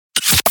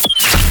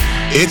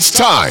It's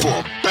time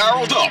for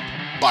Barreled Up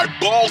by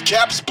Bald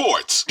Cap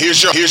Sports.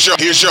 Here's your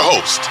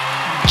host,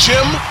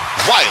 Jim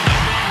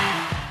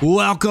Wiley.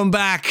 Welcome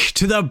back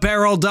to the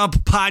Barreled Up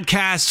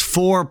podcast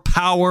for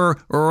Power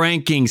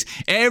Rankings.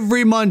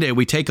 Every Monday,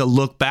 we take a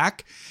look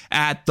back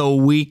at the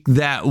week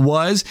that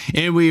was,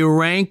 and we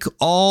rank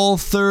all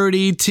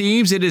 30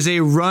 teams. It is a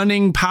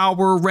running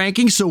power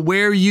ranking, so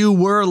where you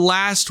were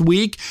last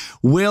week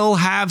will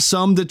have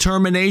some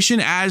determination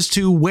as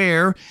to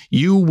where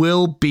you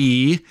will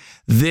be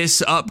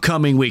this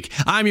upcoming week.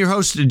 I'm your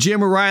host,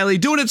 Jim O'Reilly,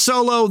 doing it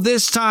solo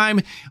this time.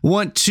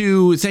 Want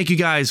to thank you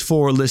guys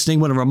for listening.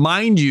 Want to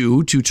remind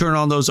you to turn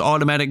on those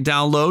automatic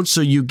downloads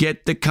so you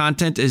get the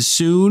content as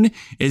soon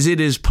as it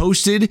is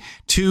posted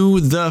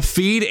to the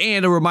feed.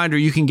 And a reminder,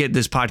 you can get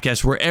this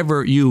podcast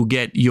wherever you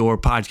get your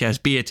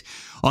podcast, be it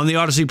on the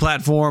Odyssey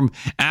platform,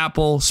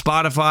 Apple,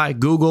 Spotify,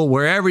 Google,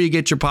 wherever you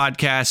get your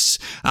podcasts,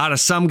 out of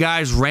some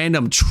guy's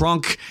random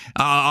trunk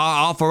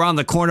off around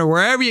the corner,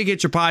 wherever you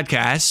get your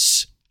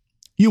podcasts,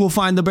 you will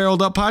find the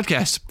Barreled Up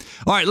podcast.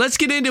 All right, let's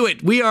get into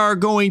it. We are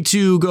going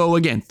to go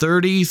again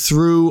 30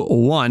 through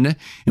 1,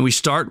 and we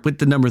start with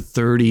the number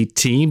 30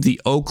 team,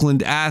 the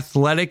Oakland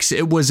Athletics.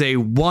 It was a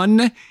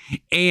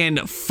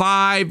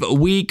 1-5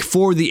 week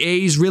for the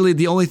A's. Really,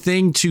 the only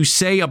thing to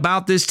say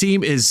about this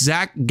team is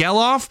Zach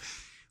Geloff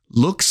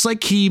looks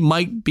like he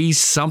might be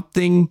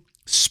something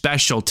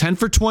special. 10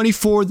 for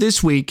 24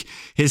 this week.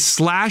 His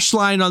slash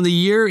line on the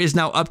year is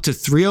now up to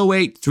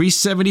 308,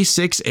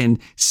 376, and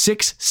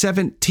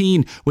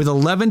 617 with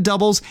 11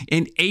 doubles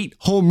and 8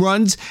 home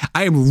runs.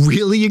 I am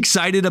really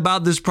excited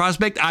about this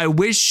prospect. I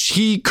wish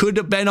he could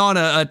have been on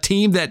a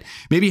team that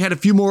maybe had a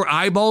few more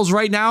eyeballs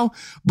right now,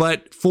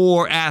 but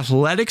for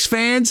Athletics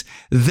fans,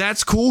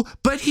 that's cool.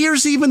 But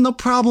here's even the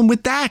problem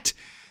with that.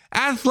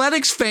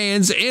 Athletics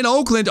fans in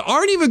Oakland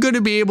aren't even going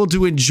to be able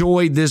to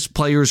enjoy this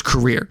player's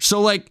career.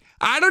 So,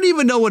 I don't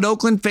even know what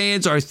Oakland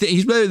fans are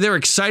they're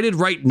excited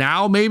right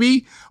now,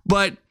 maybe,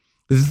 but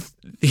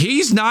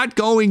he's not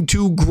going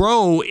to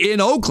grow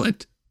in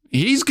Oakland.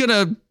 He's going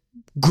to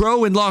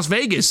grow in Las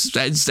Vegas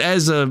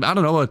as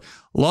a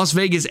Las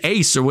Vegas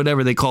ace or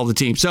whatever they call the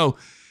team. So,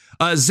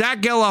 Zach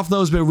Geloff,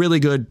 though, has been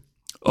really good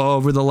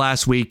over the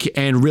last week,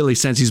 and really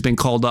since he's been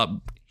called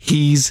up,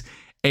 he's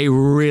a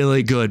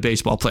really good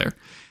baseball player.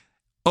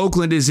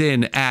 Oakland is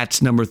in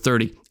at number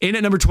 30. In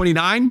at number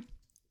 29,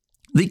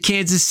 the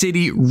Kansas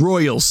City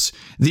Royals.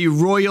 The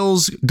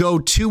Royals go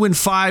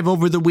 2-5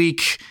 over the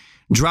week,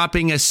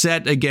 dropping a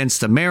set against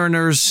the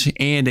Mariners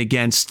and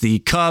against the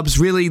Cubs.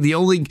 Really, the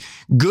only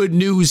good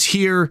news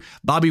here,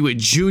 Bobby Witt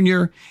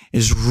Jr.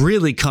 is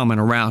really coming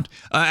around.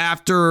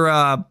 After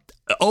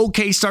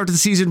okay start to the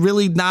season,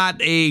 really not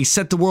a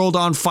set the world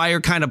on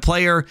fire kind of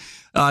player.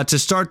 To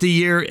start the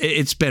year,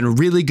 it's been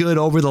really good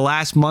over the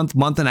last month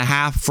and a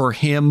half for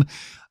him.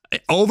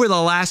 Over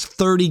the last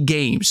 30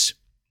 games,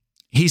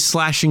 he's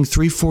slashing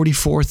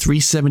 344,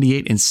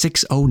 378, and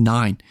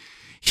 609.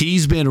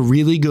 He's been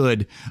really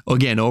good,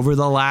 again, over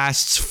the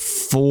last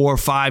 4,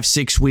 5,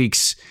 6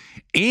 weeks.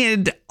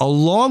 And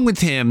along with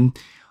him,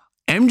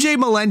 MJ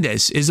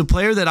Melendez is a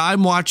player that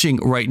I'm watching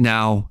right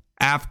now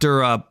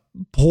after a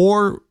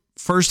poor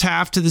first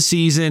half to the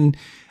season.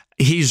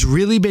 He's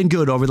really been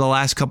good over the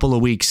last couple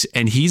of weeks,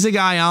 and he's a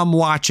guy I'm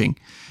watching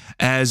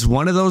as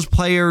one of those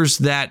players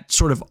that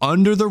sort of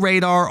under the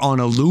radar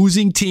on a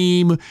losing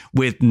team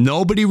with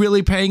nobody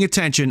really paying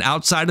attention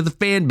outside of the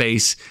fan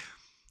base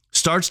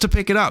starts to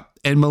pick it up.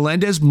 And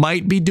Melendez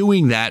might be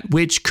doing that,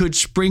 which could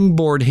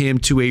springboard him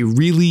to a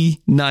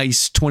really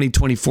nice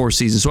 2024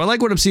 season. So I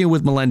like what I'm seeing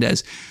with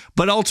Melendez.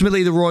 But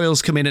ultimately, the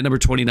Royals come in at number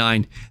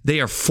 29. They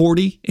are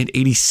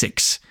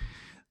 40-86.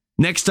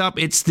 Next up,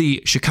 it's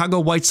the Chicago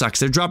White Sox.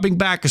 They're dropping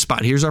back a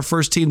spot. Here's our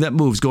first team that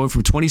moves, going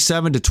from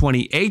 27 to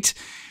 28.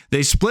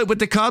 They split with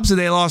the Cubs, and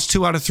they lost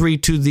 2 out of 3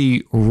 to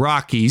the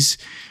Rockies.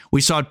 We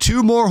saw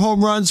 2 more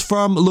home runs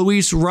from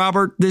Luis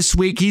Robert this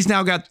week. He's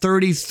now got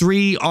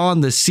 33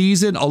 on the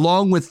season,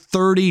 along with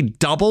 30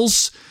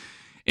 doubles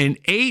and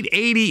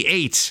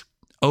 888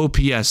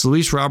 OPS.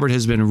 Luis Robert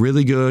has been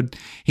really good.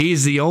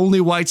 He's the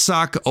only White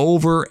Sox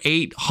over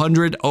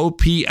 800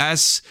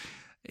 OPS.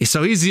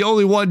 So he's the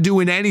only one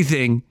doing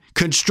anything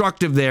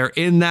constructive there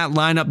in that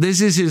lineup.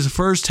 This is his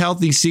first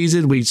healthy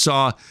season. We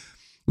saw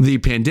the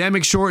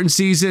pandemic shortened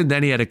season.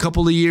 Then he had a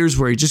couple of years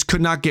where he just could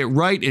not get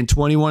right in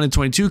 21 and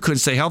 22, couldn't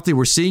stay healthy.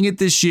 We're seeing it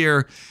this year,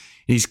 and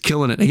he's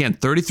killing it. Again,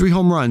 33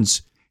 home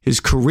runs. His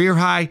career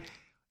high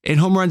in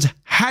home runs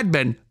had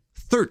been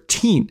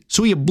 13.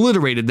 So he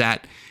obliterated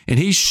that, and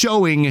he's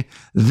showing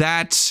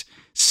that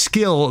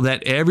skill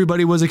that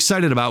everybody was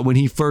excited about when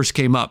he first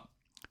came up.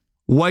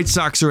 White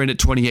Sox are in at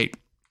 28.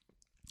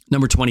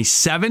 Number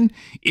 27,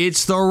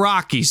 it's the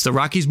Rockies. The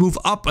Rockies move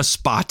up a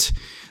spot.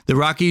 The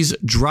Rockies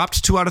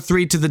dropped 2 out of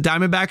 3 to the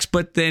Diamondbacks,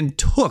 but then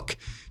took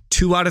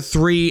 2 out of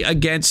 3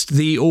 against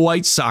the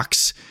White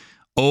Sox.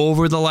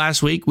 Over the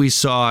last week, we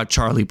saw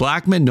Charlie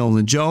Blackmon,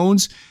 Nolan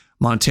Jones,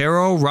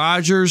 Montero,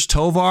 Rogers,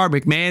 Tovar,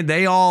 McMahon.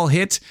 They all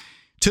hit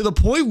to the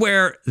point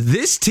where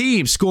this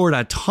team scored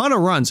a ton of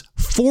runs,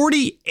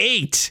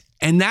 48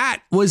 And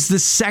that was the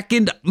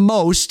second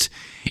most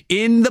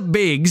in the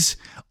bigs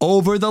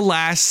over the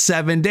last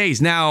 7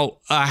 days. Now,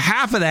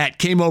 half of that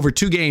came over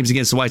 2 games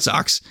against the White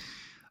Sox.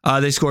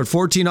 They scored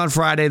 14 on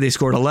Friday. They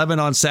scored 11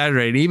 on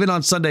Saturday. And even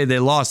on Sunday, they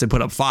lost. They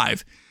put up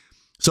 5.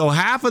 So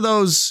half of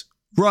those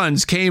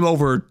runs came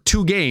over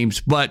 2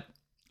 games. But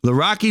the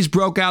Rockies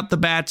broke out the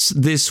bats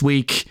this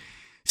week.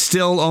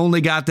 Still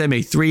only got them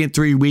a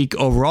 3-3 week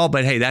overall.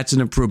 But hey, that's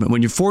an improvement.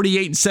 When you're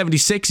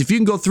 48-76, if you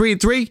can go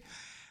 3-3,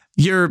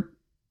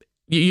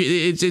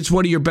 it's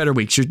one of your better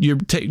weeks.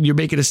 You're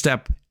making a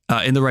step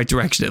in the right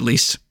direction at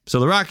least. So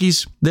the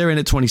Rockies, they're in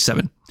at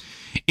 27.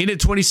 In at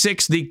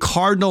 26, the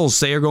Cardinals,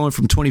 they are going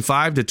from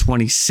 25 to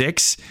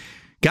 26.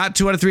 Got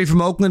 2 out of 3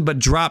 from Oakland, but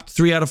dropped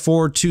 3 out of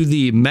 4 to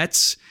the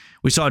Mets.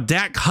 We saw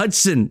Dak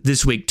Hudson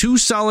this week. 2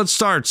 solid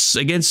starts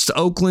against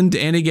Oakland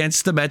and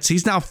against the Mets.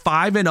 He's now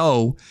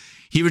 5-0.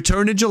 He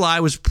returned in July,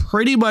 was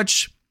pretty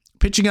much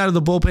pitching out of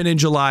the bullpen in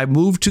July,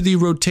 moved to the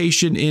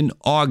rotation in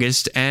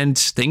August, and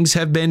things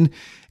have been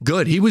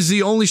good. He was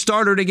the only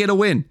starter to get a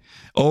win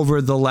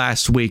over the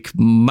last week.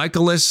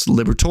 Michaelis,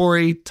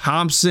 Liberatore,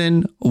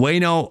 Thompson,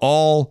 Ueno,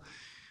 all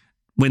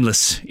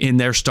winless in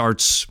their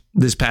starts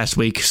this past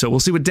week. So we'll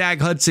see what Dak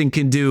Hudson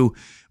can do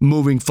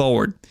moving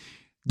forward.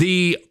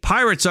 The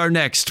Pirates are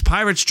next.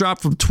 Pirates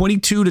dropped from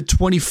 22 to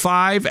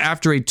 25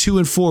 after a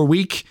 2-4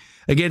 week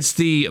against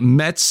the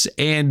Mets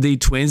and the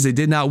Twins. They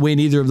did not win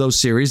either of those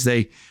series.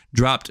 They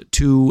dropped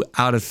 2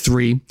 out of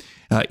 3,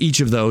 each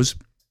of those.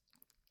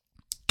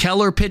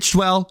 Keller pitched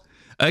well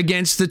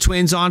against the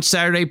Twins on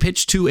Saturday,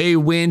 pitched to a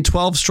win,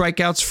 12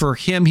 strikeouts for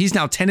him. He's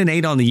now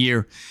 10-8 on the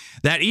year.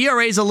 That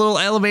ERA is a little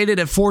elevated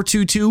at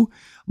 4.22,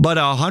 but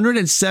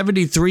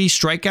 173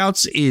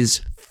 strikeouts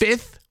is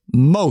 5th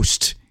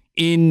most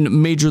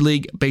in Major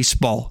League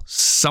Baseball.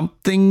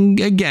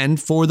 Something, again,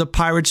 for the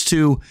Pirates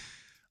to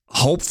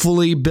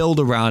hopefully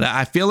build around.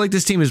 I feel like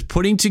this team is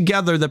putting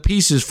together the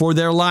pieces for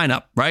their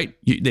lineup, right?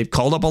 They've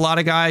called up a lot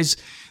of guys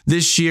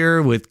this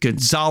year with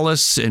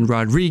Gonzalez and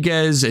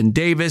Rodriguez and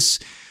Davis.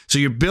 So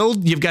you've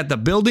got the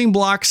building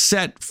blocks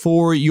set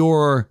for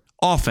your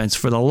offense,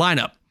 for the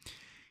lineup.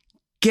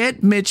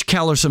 Get Mitch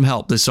Keller some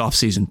help this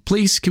offseason.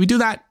 Please, can we do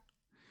that?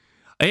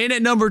 And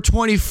at number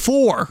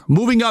 24,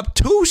 moving up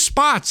 2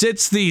 spots,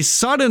 it's the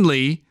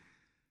suddenly,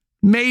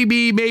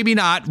 maybe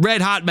not,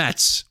 red hot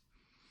Mets.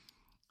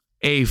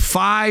 A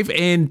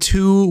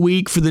 5-2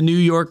 week for the New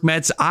York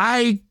Mets.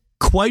 I,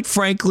 quite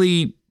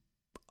frankly,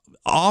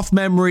 off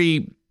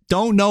memory,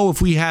 don't know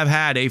if we have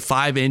had a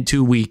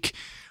 5-2 week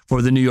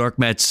for the New York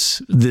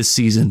Mets this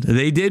season.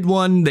 They did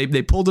one.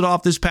 They pulled it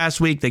off this past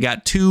week. They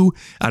got 2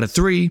 out of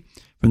 3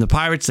 from the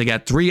Pirates. They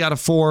got 3 out of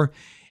 4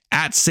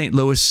 at St.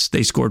 Louis.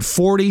 They scored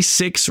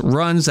 46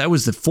 runs. That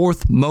was the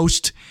 4th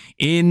most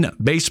in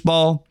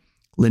baseball.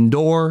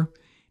 Lindor,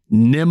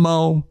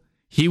 Nimmo.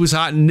 He was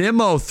hot.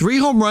 Nimmo, 3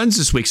 home runs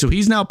this week, so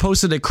he's now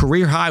posted a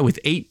career high with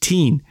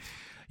 18.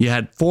 You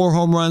had 4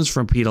 home runs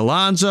from Pete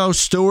Alonso.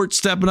 Stewart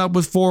stepping up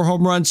with 4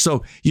 home runs.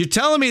 So you're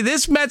telling me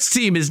this Mets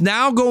team is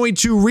now going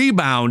to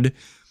rebound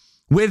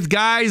with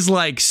guys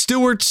like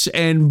Stewart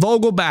and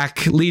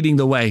Vogelbach leading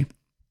the way.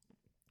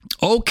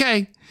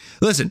 Okay.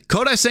 Listen,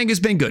 Kodai Senga's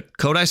been good.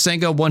 Kodai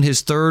Senga won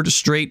his 3rd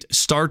straight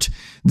start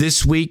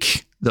this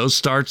week. Those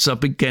starts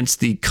up against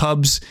the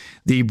Cubs,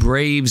 the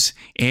Braves,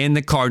 and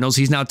the Cardinals.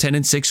 He's now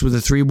 10-6 with a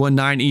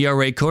 3.19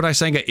 ERA. Kodai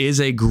Senga is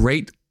a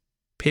great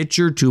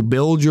pitcher to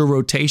build your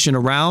rotation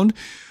around.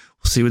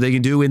 We'll see what they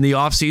can do in the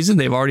offseason.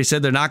 They've already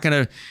said they're not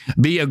going to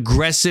be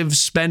aggressive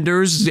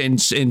spenders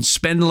and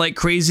spend like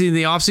crazy in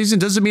the offseason.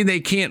 Doesn't mean they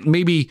can't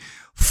maybe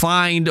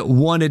find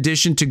one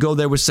addition to go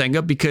there with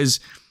Senga, because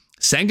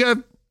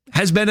Senga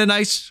has been a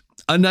nice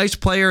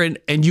player,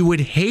 and you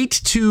would hate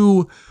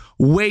to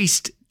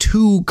waste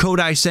 2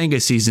 Kodai Senga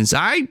seasons.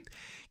 I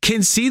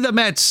can see the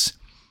Mets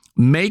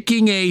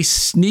making a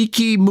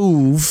sneaky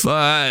move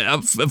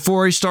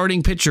for a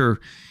starting pitcher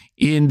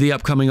in the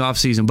upcoming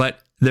offseason,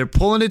 but they're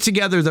pulling it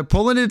together. They're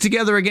pulling it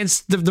together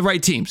against the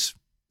right teams,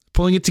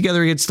 pulling it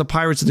together against the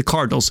Pirates and the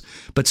Cardinals,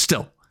 but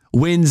still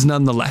wins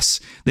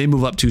nonetheless. They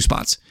move up 2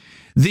 spots.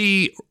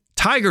 The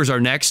Tigers are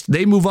next.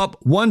 They move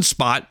up 1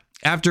 spot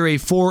after a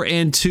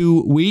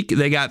 4-2 week.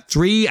 They got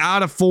 3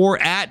 out of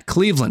 4 at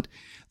Cleveland.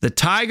 The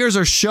Tigers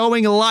are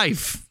showing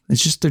life.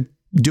 It's just they're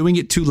doing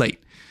it too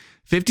late.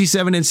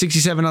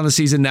 57-67 on the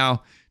season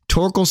now.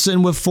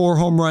 Torkelson with 4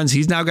 home runs.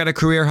 He's now got a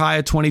career high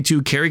of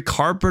 22. Kerry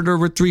Carpenter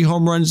with 3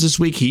 home runs this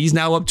week. He's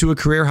now up to a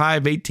career high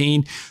of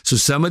 18. So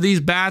some of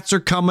these bats are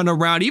coming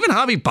around. Even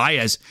Javi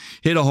Baez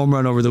hit a home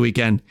run over the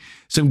weekend.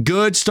 Some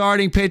good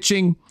starting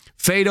pitching.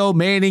 Faedo,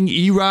 Manning,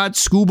 Erod,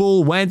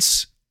 Skubal,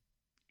 Wentz.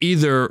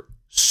 Either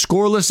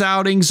scoreless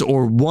outings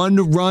or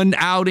 1-run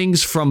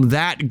outings from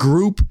that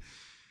group.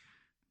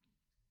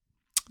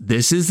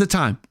 This is the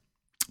time.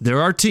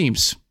 There are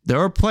teams, there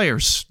are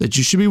players that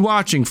you should be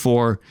watching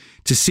for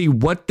to see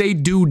what they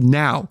do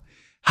now.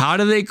 How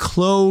do they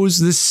close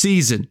the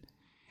season?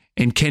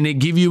 And can it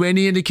give you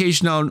any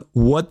indication on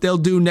what they'll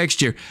do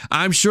next year?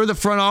 I'm sure the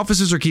front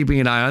offices are keeping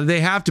an eye on it. They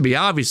have to be,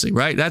 obviously,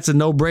 right? That's a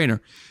no-brainer.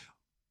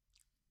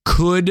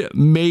 could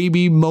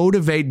maybe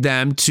motivate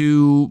them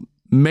to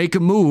make a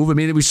move. I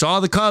mean, we saw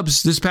the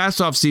Cubs this past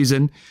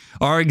offseason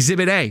are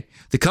Exhibit A.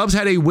 The Cubs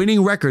had a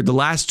winning record the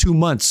last 2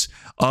 months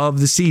of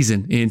the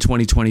season in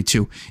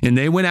 2022. And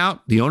they went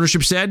out. The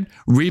ownership said,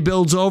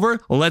 rebuild's over.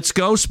 Let's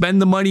go.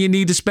 Spend the money you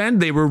need to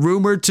spend. They were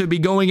rumored to be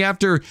going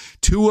after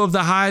two of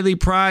the highly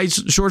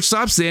prized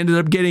shortstops. They ended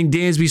up getting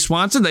Dansby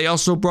Swanson. They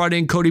also brought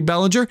in Cody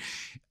Bellinger.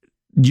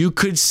 You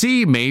could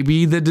see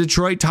maybe the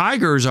Detroit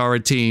Tigers are a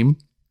team,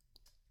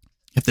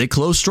 if they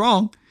close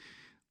strong,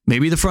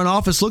 maybe the front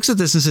office looks at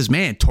this and says,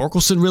 man,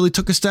 Torkelson really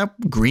took a step.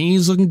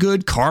 Green's looking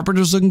good.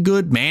 Carpenter's looking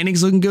good.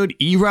 Manning's looking good.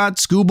 Erod,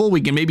 Skubal,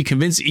 we can maybe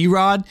convince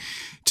Erod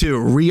to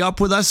re-up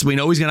with us. We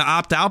know he's going to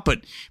opt out,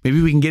 but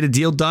maybe we can get a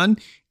deal done.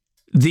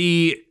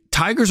 The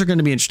Tigers are going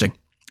to be interesting.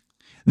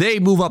 They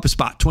move up a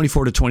spot,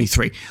 24 to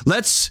 23.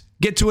 Let's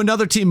get to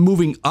another team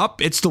moving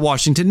up. It's the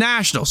Washington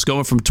Nationals,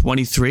 going from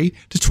 23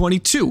 to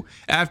 22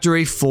 after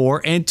a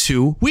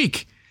 4-2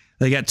 week.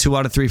 They got 2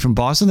 out of 3 from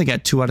Boston. They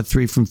got 2 out of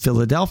 3 from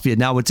Philadelphia.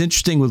 Now, what's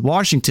interesting with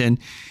Washington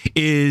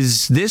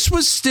is this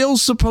was still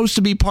supposed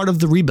to be part of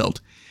the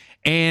rebuild,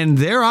 and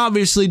they're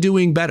obviously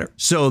doing better.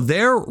 So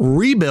their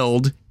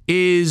rebuild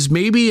is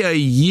maybe a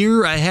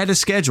year ahead of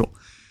schedule.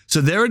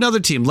 So they're another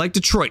team like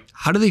Detroit.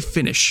 How do they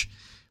finish?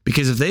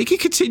 Because if they can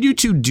continue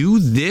to do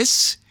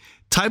this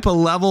type of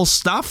level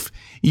stuff,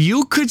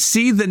 you could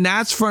see the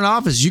Nats front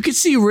office. You could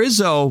see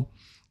Rizzo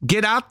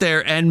get out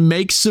there and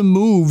make some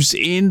moves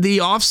in the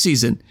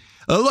offseason.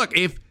 Look,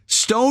 if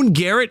Stone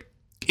Garrett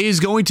is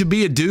going to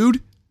be a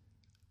dude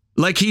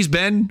like he's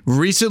been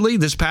recently,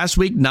 this past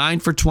week, 9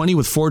 for 20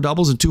 with 4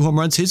 doubles and 2 home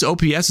runs, his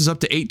OPS is up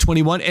to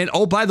 821. And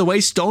oh, by the way,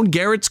 Stone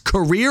Garrett's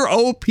career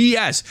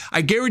OPS,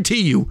 I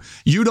guarantee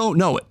you don't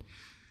know it.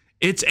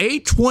 It's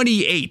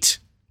 828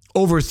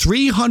 over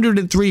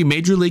 303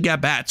 Major League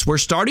at-bats. We're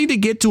starting to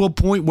get to a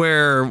point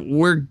where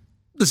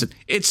listen,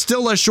 it's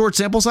still a short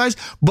sample size,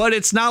 but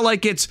it's not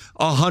like it's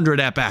 100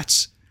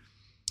 at-bats.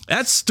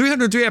 That's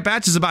 303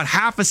 at-bats is about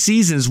half a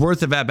season's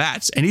worth of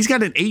at-bats, and he's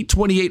got an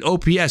 828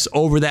 OPS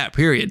over that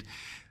period.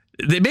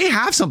 They may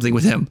have something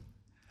with him.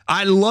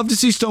 I'd love to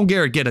see Stone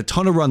Garrett get a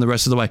ton of run the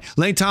rest of the way.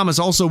 Lane Thomas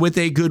also with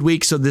a good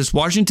week, so this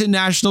Washington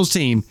Nationals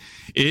team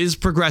is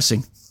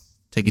progressing.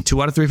 Taking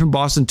 2 out of 3 from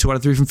Boston, 2 out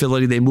of 3 from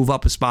Philly. They move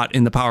up a spot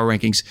in the power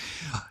rankings.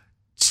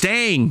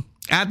 Staying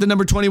at the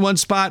number 21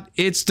 spot,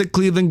 it's the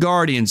Cleveland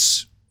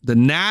Guardians. The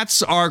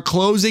Nats are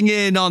closing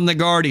in on the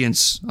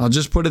Guardians. I'll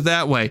just put it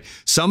that way.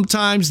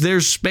 Sometimes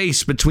there's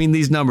space between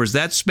these numbers.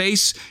 That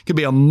space could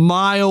be a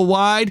mile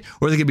wide,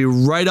 or they could be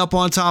right up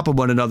on top of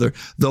one another.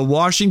 The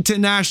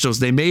Washington Nationals,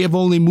 they may have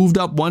only moved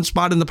up one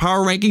spot in the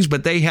power rankings,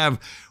 but they have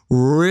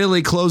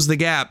really closed the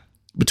gap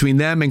between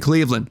them and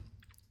Cleveland.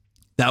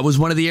 That was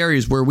one of the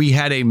areas where we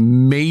had a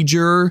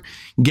major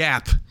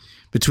gap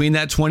between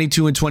that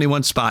 22 and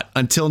 21 spot.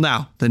 Until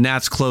now, the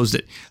Nats closed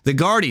it. The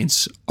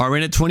Guardians are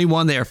in at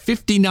 21. They are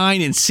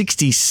 59 and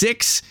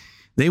 66.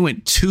 They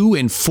went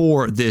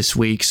 2-4 this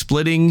week,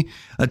 splitting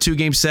a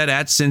 2-game set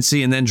at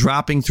Cincy and then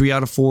dropping 3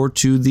 out of 4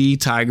 to the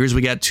Tigers.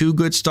 We got 2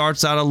 good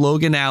starts out of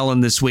Logan Allen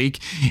this week,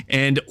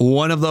 and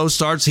one of those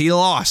starts he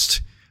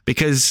lost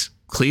because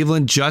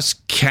Cleveland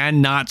just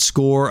cannot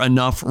score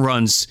enough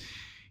runs.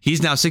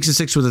 He's now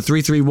 6-6 with a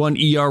 3.31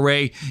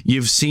 ERA.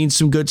 You've seen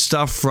some good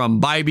stuff from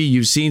Bybee.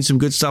 You've seen some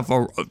good stuff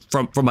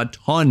from a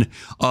ton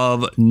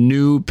of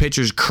new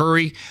pitchers.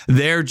 Curry,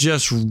 they're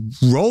just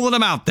rolling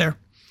them out there,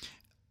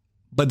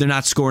 but they're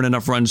not scoring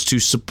enough runs to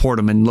support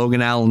them. And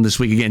Logan Allen this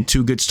week, again,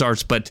 2 good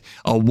starts, but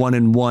a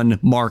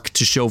 1-1 mark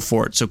to show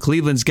for it. So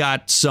Cleveland's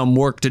got some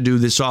work to do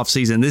this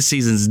offseason. This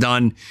season's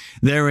done.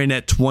 They're in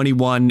at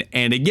 21.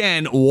 And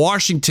again,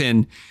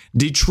 Washington,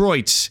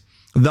 Detroit,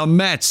 the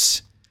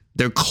Mets,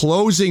 they're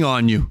closing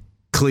on you,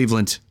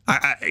 Cleveland.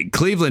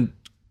 Cleveland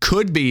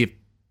could be, if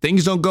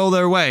things don't go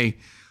their way,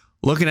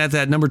 looking at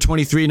that number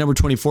 23, number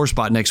 24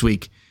 spot next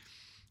week.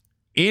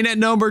 In at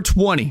number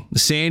 20, the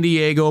San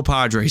Diego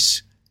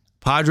Padres.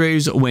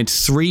 Padres went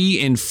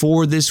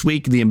 3-4 this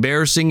week. The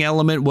embarrassing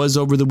element was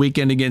over the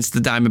weekend against the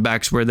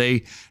Diamondbacks, where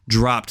they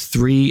dropped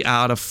 3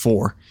 out of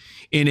 4.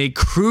 In a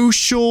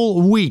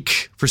crucial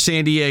week for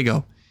San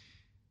Diego,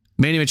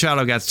 Manny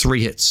Machado got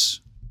 3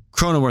 hits.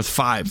 Cronenworth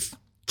 5.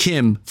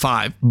 Kim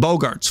 5,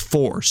 Bogarts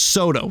 4,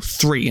 Soto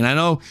 3. And I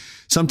know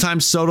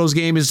sometimes Soto's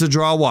game is to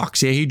draw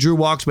walks. Yeah, he drew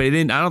walks, but he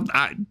didn't.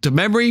 To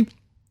memory,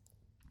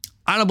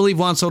 I don't believe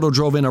Juan Soto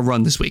drove in a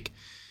run this week.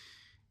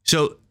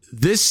 So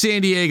this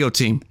San Diego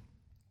team,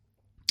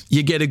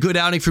 you get a good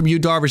outing from Yu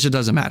Darvish, it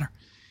doesn't matter.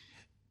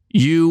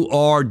 You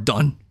are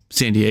done,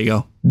 San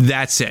Diego.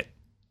 That's it.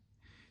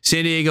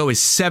 San Diego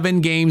is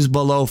 7 games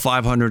below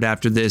 500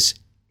 after this.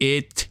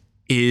 It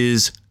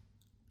is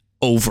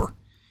over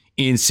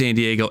in San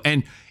Diego.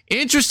 And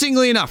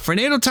interestingly enough,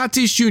 Fernando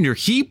Tatis Jr.,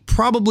 he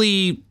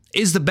probably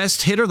is the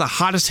best hitter, the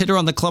hottest hitter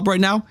on the club right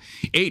now.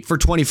 8 for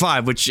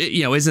 25, which,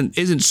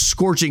 isn't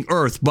scorching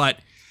earth, but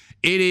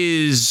it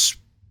is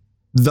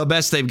the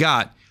best they've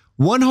got.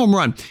 1 home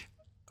run.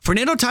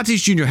 Fernando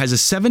Tatis Jr. has a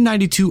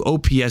 792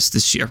 OPS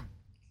this year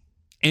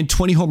and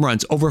 20 home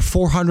runs, over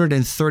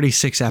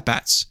 436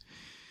 at-bats.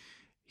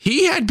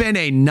 He had been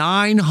a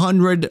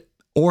 900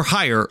 or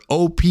higher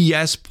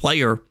OPS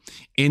player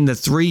in the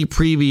 3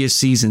 previous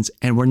seasons,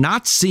 and we're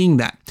not seeing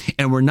that,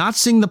 and we're not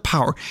seeing the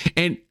power.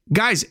 And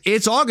guys,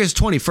 it's August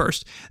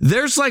 21st.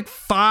 There's like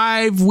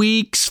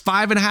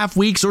 5.5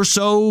 weeks or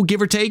so,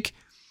 give or take,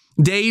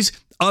 days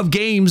of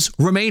games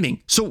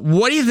remaining. So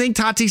what do you think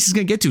Tatis is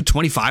going to get to?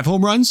 25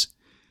 home runs?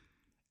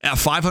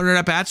 500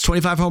 at-bats,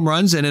 25 home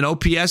runs, and an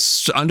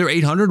OPS under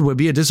 800 would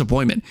be a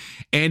disappointment.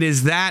 And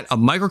is that a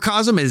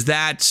microcosm? Is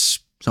that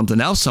something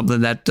else?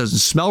 Something that doesn't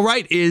smell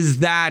right? Is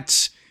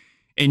that,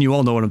 and you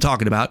all know what I'm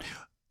talking about,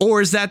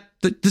 or is that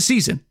the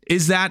season?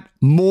 Is that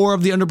more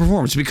of the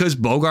underperformance? Because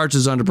Bogaerts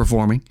is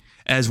underperforming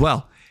as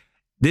well.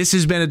 This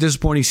has been a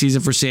disappointing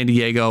season for San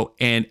Diego,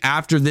 and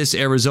after this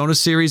Arizona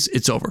series,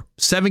 it's over.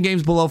 7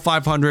 games below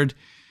 500.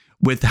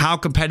 With how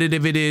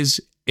competitive it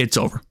is, it's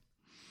over.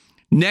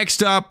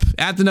 Next up,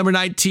 at the number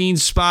 19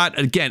 spot,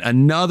 again,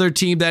 another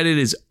team that it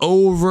is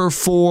over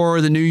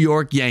for, the New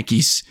York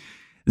Yankees.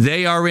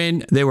 They are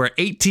in. They were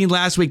 18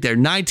 last week. They're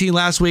 19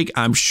 last week.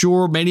 I'm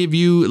sure many of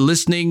you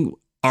listening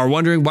are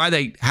wondering why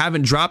they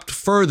haven't dropped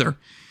further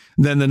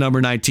than the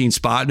number 19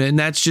 spot. And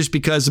that's just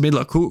because, I mean,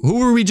 look, who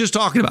were we just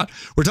talking about?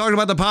 We're talking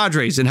about the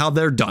Padres and how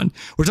they're done.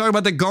 We're talking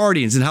about the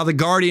Guardians and how the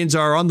Guardians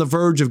are on the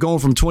verge of going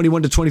from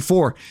 21 to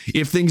 24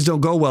 if things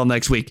don't go well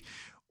next week.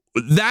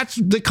 That's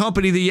the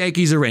company the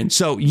Yankees are in.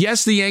 So,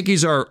 yes, the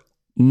Yankees are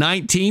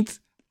 19th,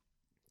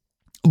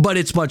 but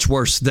it's much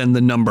worse than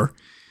the number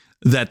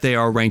that they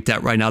are ranked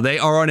at right now. They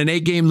are on an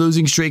 8-game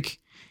losing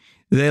streak.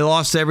 They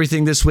lost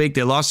everything this week.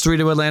 They lost 3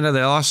 to Atlanta.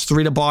 They lost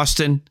 3 to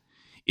Boston.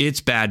 It's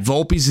bad.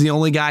 Volpe's the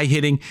only guy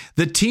hitting.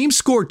 The team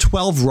scored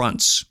 12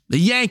 runs. The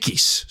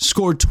Yankees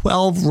scored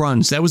 12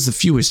 runs. That was the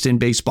fewest in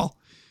baseball.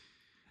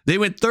 They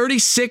went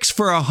 36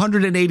 for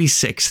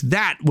 186.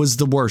 That was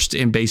the worst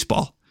in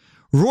baseball.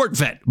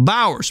 Rortvedt,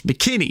 Bowers,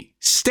 McKinney,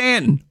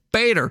 Stanton,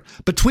 Bader.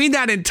 Between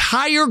that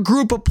entire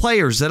group of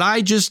players that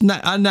I just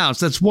announced,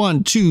 that's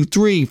 1, 2,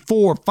 3,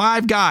 4,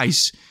 5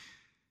 guys.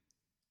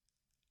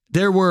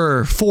 There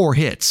were 4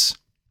 hits.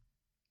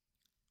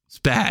 It's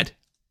bad.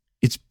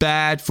 It's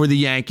bad for the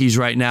Yankees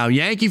right now.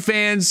 Yankee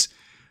fans,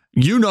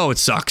 you know it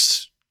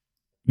sucks.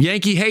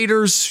 Yankee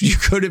haters, you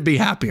couldn't be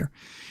happier.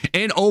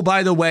 And oh,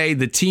 by the way,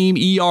 the team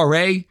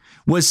ERA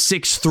was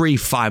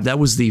 6.35. That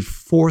was the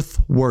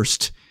 4th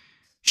worst.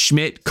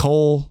 Schmidt,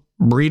 Cole,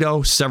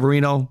 Brito,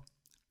 Severino,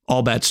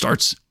 all bad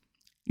starts.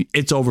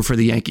 It's over for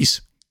the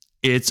Yankees.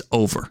 It's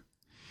over.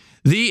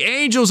 The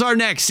Angels are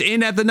next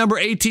in at the number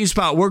 18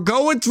 spot. We're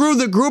going through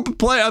the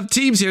group of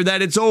teams here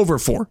that it's over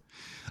for.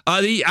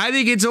 I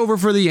think it's over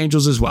for the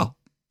Angels as well.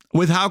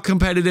 With how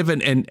competitive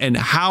and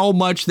how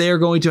much they're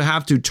going to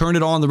have to turn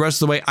it on the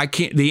rest of the way.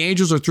 The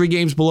Angels are 3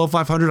 games below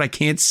 500. I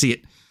can't see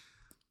it.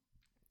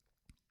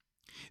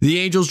 The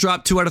Angels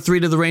dropped 2 out of 3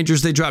 to the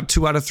Rangers. They dropped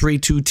 2 out of 3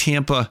 to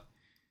Tampa.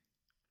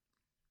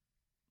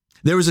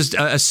 There was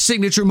a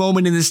signature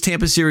moment in this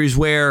Tampa series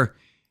where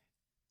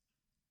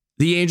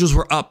the Angels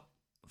were up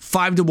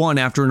 5-1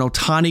 after an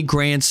Ohtani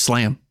grand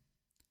slam.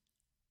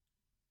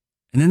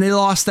 And then they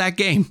lost that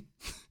game.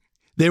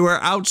 They were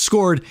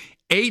outscored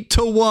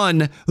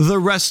 8-1 the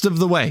rest of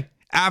the way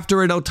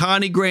after an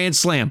Ohtani grand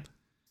slam.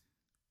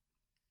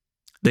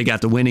 They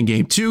got the win in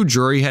game 2.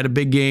 Drury had a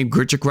big game.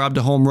 Grichuk robbed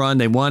a home run.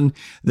 They won.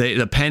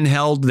 The pen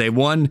held. They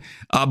won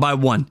by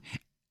 1.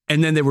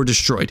 And then they were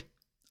destroyed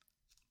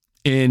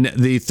in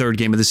the 3rd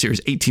game of the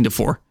series,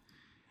 18-4.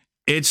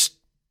 It's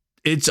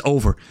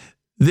over.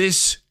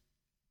 This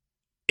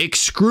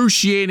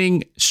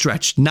excruciating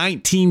stretch,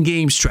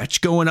 19-game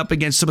stretch, going up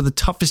against some of the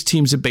toughest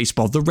teams in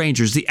baseball, the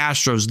Rangers, the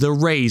Astros, the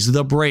Rays,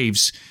 the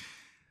Braves.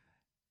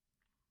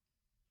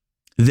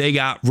 They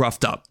got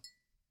roughed up.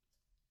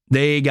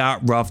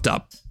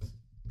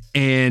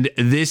 And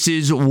this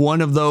is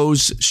one of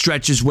those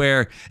stretches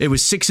where it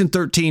was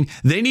 6-13.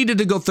 They needed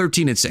to go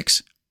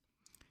 13-6.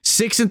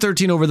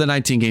 6-13 over the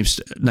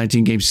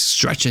 19 games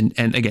stretch. And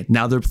again,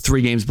 now they're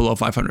 3 games below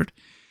 500.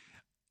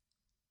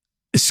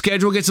 The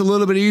schedule gets a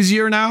little bit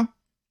easier now.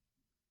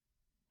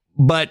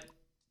 But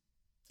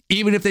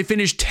even if they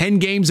finish 10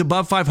 games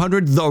above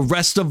 500 the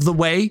rest of the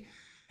way,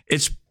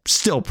 it's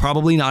still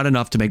probably not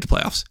enough to make the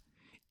playoffs.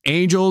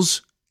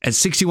 Angels at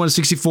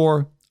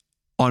 61-64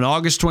 on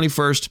August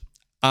 21st.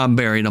 I'm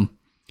burying them.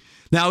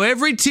 Now,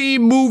 every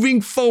team moving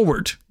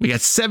forward, we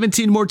got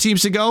 17 more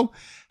teams to go,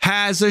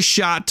 has a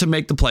shot to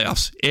make the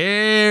playoffs.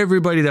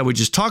 Everybody that we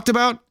just talked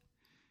about,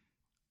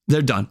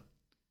 they're done.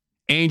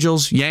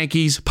 Angels,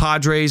 Yankees,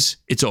 Padres,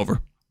 it's over.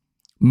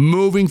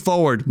 Moving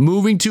forward,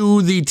 moving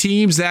to the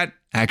teams that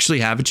actually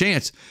have a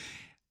chance.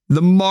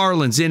 The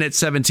Marlins in at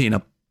 17.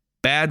 A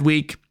bad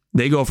week.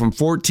 They go from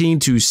 14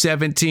 to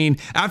 17.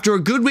 After a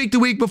good week the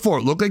week before,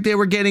 it looked like they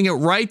were getting it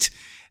right.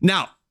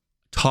 Now,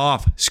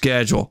 tough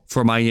schedule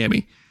for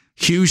Miami.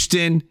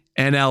 Houston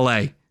and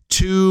LA.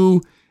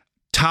 2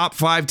 top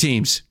 5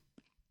 teams.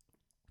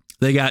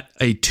 They got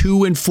a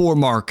 2-4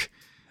 mark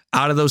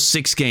out of those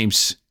 6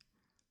 games.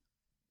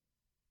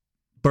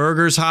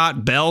 Berger's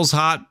hot. Bell's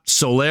hot.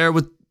 Soler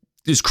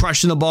is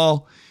crushing the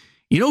ball.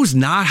 You know who's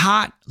not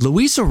hot?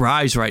 Luis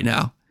Arraez right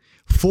now.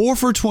 4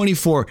 for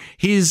 24.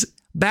 His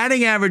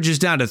batting average is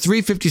down to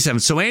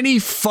 357. So any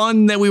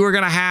fun that we were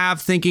going to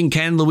have thinking,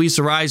 can Luis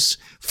Arraez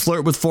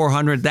flirt with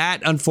 400?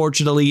 That,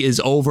 unfortunately,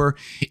 is over.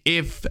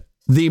 If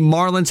the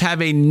Marlins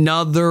have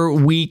another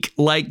week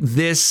like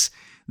this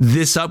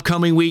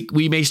upcoming week,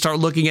 we may start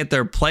looking at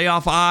their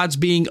playoff odds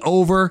being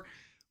over,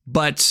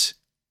 but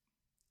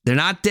they're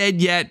not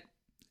dead yet.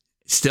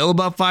 Still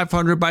above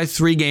 500 by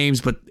 3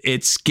 games, but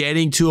it's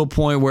getting to a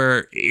point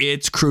where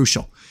it's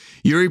crucial.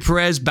 Yuri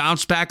Perez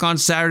bounced back on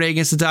Saturday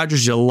against the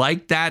Dodgers. You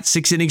like that?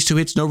 6 innings, 2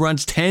 hits, no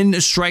runs, 10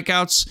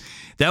 strikeouts.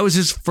 That was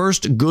his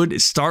first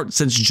good start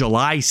since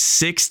July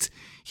 6th.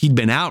 He'd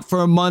been out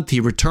for a month. He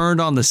returned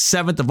on the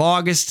 7th of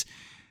August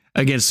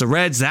against the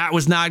Reds. That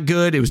was not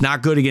good. It was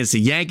not good against the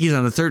Yankees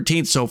on the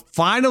 13th. So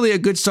finally a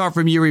good start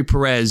from Yuri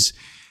Perez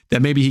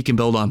that maybe he can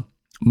build on.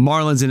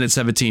 Marlins in at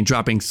 17,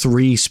 dropping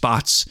 3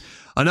 spots.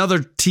 Another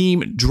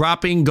team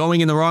dropping,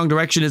 going in the wrong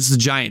direction, is the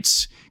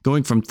Giants,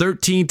 going from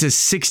 13 to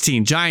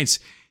 16. Giants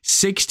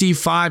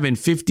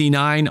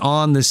 65-59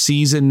 on the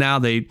season. Now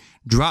they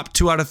dropped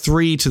 2 out of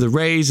 3 to the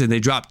Rays, and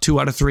they dropped 2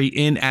 out of 3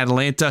 in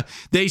Atlanta.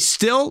 They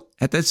still,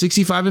 at that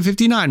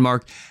 65-59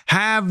 mark,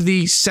 have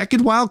the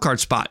second wildcard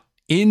spot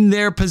in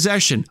their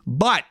possession.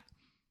 But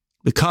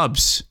the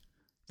Cubs,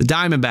 the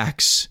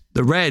Diamondbacks,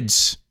 the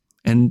Reds,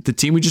 and the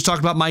team we just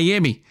talked about,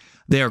 Miami,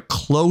 they are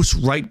close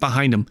right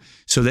behind them.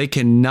 So they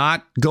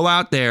cannot go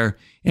out there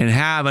and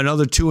have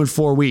another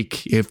 2-4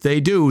 week. If they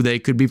do, they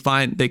could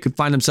find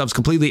themselves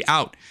completely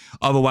out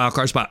of a wild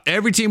card spot.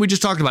 Every team we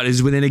just talked about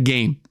is within a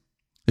game.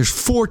 There's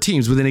 4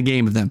 teams within a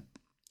game of them.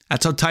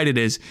 That's how tight it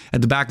is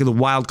at the back of the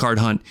wild card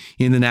hunt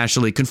in the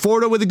National League.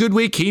 Conforto with a good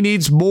week. He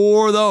needs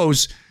more of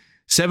those.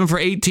 7 for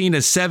 18,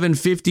 a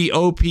 750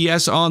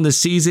 OPS on the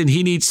season.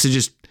 He needs to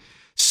just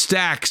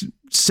stack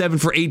 7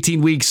 for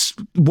 18 weeks,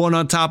 one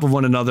on top of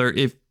one another,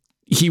 if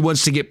he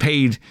wants to get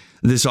paid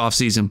this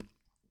offseason.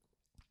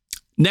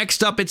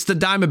 Next up, it's the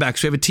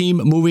Diamondbacks. We have a team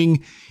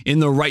moving in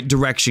the right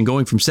direction,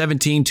 going from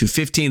 17 to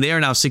 15. They are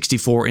now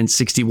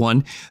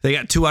 64-61. They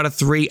got 2 out of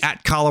 3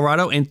 at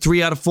Colorado and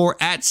 3 out of 4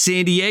 at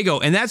San Diego.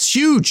 And that's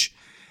huge.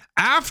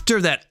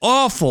 After that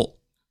awful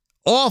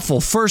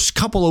first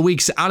couple of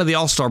weeks out of the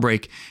All-Star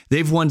break,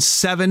 they've won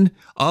 7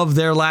 of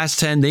their last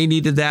 10. They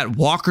needed that.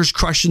 Walker's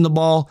crushing the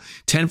ball,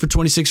 10 for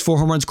 26, 4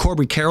 home runs.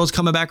 Corby Carroll's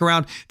coming back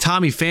around.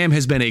 Tommy Pham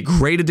has been a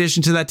great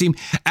addition to that team.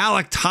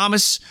 Alek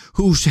Thomas,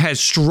 who has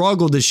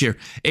struggled this year,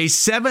 a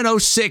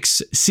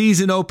 706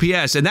 season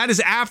OPS, and that is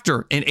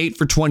after an 8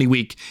 for 20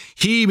 week.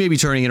 He may be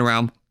turning it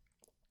around.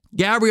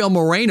 Gabriel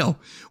Moreno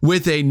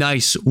with a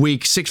nice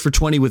week, 6 for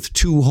 20 with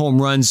 2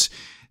 home runs.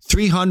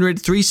 300,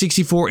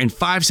 364, and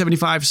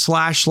 575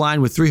 slash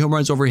line with 3 home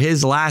runs over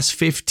his last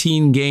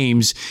 15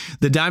 games.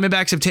 The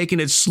Diamondbacks have taken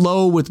it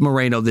slow with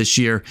Moreno this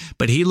year,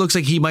 but he looks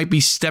like he might be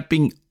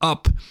stepping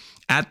up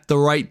at the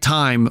right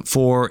time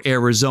for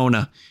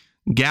Arizona.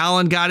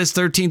 Gallen got his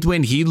 13th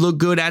win. He looked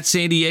good at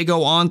San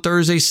Diego on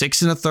Thursday,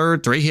 6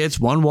 1/3, 3 hits,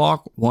 1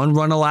 walk, 1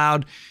 run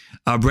allowed.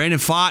 Brandon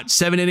Pfaadt,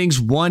 7 innings,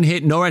 1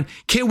 hit, no run.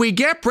 Can we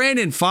get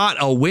Brandon Pfaadt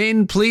a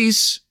win,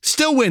 please?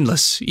 Still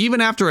winless,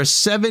 even after a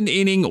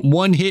 7-inning,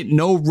 1 hit,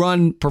 no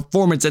run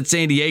performance at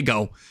San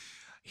Diego.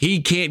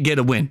 He can't get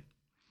a win.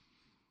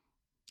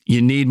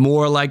 You need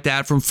more like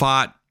that from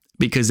Pfaadt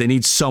because they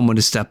need someone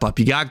to step up.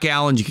 You got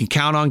Gallen. You can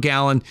count on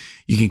Gallen.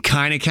 You can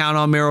kind of count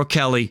on Merrill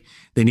Kelly.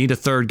 They need a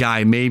third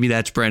guy. Maybe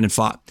that's Brandon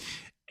Pfaadt.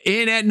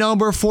 In at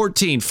number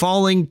 14,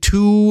 falling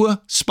 2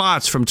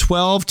 spots from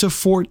 12 to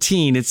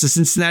 14, it's the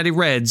Cincinnati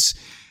Reds.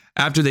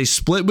 After they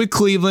split with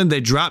Cleveland, they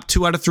dropped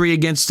 2 out of 3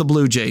 against the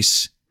Blue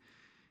Jays.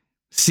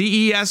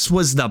 CES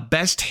was the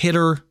best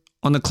hitter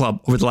on the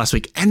club over the last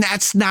week, and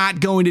that's not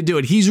going to do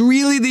it. He's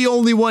really the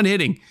only one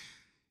hitting.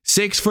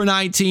 6 for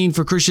 19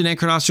 for Christian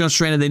Encarnacion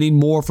Strand. They need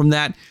more from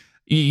that.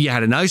 You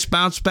had a nice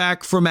bounce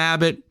back from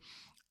Abbott,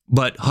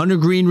 but Hunter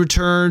Green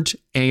returned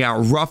and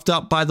got roughed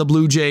up by the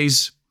Blue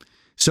Jays.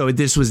 So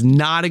this was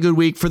not a good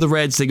week for the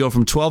Reds. They go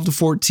from 12 to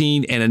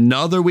 14, and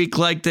another week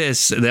like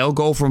this, they'll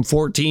go from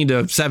 14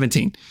 to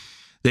 17.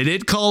 They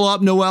did call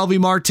up Noelvi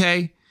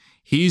Marte.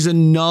 He's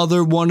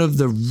another one of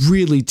the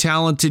really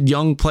talented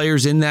young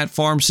players in that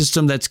farm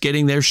system that's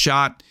getting their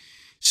shot.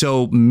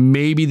 So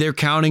maybe they're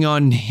counting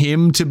on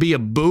him to be a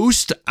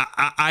boost.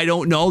 I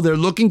don't know. They're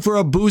looking for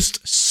a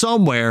boost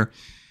somewhere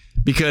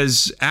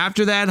because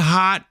after that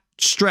hot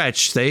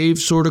stretch, they've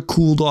sort of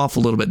cooled off a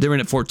little bit. They're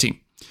in at 14.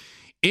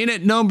 In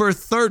at number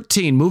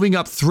 13, moving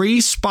up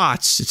 3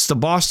 spots, it's the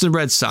Boston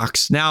Red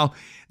Sox. Now,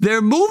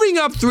 they're moving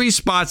up 3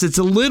 spots. It's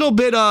a little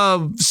bit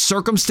of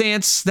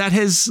circumstance that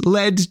has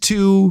led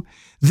to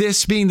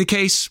this being the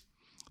case.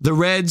 The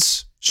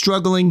Reds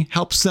struggling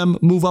helps them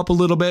move up a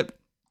little bit.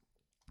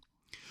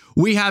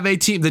 We have a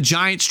team, the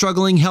Giants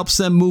struggling helps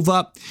them move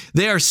up.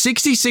 They are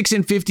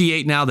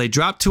 66-58 now. They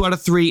dropped 2 out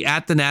of 3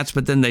 at the Nats,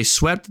 but then they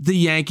swept the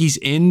Yankees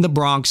in the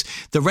Bronx.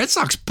 The Red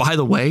Sox, by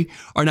the way,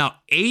 are now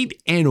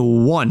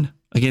 8-1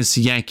 against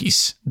the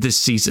Yankees this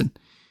season.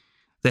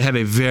 They have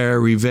a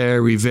very,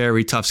 very,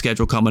 very tough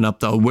schedule coming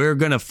up, though. We're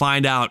going to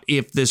find out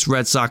if this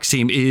Red Sox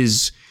team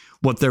is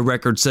what their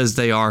record says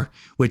they are,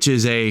 which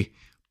is a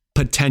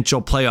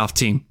potential playoff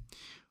team.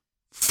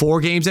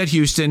 4 games at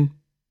Houston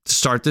to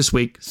start this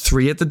week,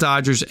 3 at the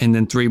Dodgers, and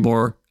then 3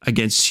 more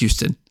against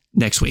Houston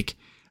next week,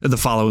 or the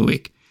following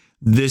week.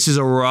 This is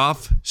a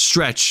rough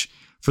stretch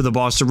for the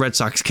Boston Red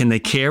Sox. Can they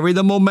carry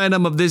the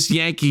momentum of this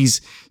Yankees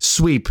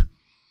sweep?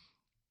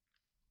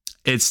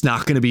 It's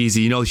not going to be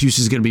easy. You know,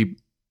 Houston's going to be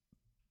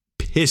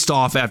pissed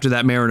off after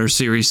that Mariners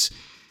series.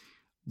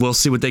 We'll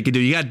see what they can do.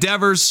 You got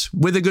Devers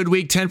with a good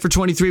week, 10 for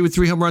 23 with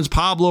 3 home runs.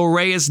 Pablo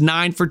Reyes,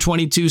 9 for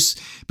 22.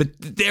 But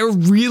they're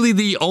really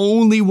the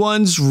only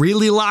ones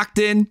really locked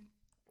in.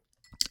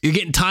 You're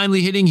getting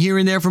timely hitting here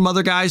and there from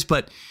other guys,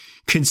 but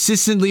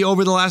consistently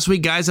over the last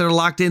week, guys that are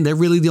locked in, they're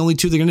really the only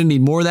 2. They're going to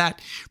need more of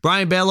that.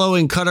 Brian Bello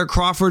and Cutter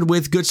Crawford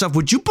with good stuff.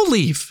 Would you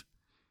believe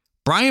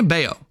Brian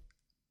Bello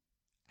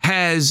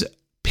has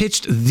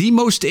pitched the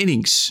most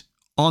innings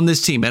on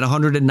this team at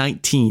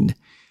 119?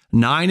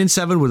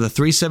 9-7 with a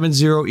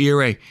 3.70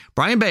 ERA.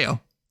 Brian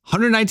Bello,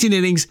 119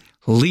 innings,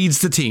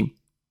 leads the team.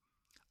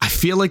 I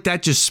feel like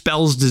that just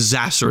spells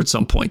disaster at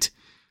some point.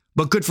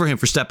 But good for him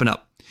for stepping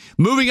up.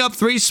 Moving up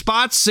 3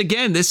 spots.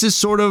 Again, this is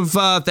sort of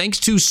thanks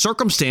to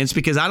circumstance,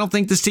 because I don't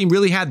think this team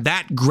really had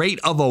that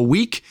great of a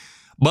week.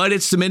 But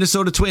it's the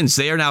Minnesota Twins.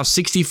 They are now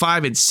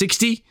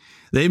 65-60.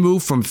 They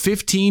moved from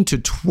 15 to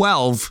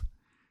 12.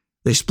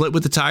 They split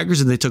with the Tigers,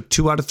 and they took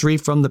 2 out of 3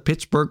 from the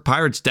Pittsburgh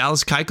Pirates.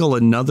 Dallas Keuchel,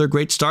 another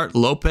great start.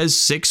 Lopez,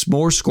 6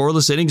 more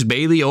scoreless innings.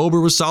 Bailey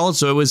Ober was solid.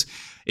 So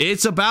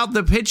it's about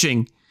the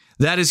pitching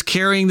that is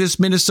carrying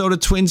this Minnesota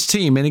Twins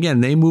team. And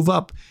again, they move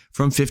up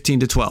from 15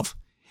 to 12.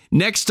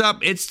 Next up,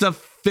 it's the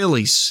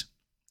Phillies.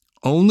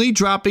 Only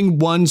dropping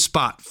 1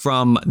 spot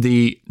from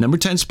the number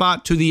 10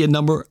 spot to the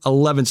number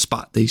 11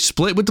 spot. They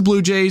split with the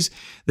Blue Jays.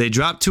 They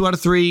dropped 2 out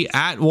of 3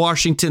 at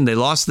Washington. They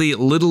lost the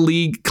Little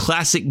League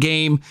Classic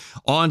game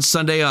on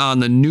Sunday on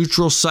the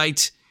neutral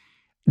site.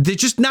 They're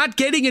just not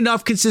getting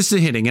enough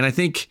consistent hitting. And I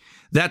think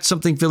that's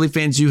something Philly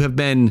fans, you have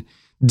been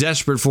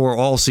desperate for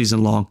all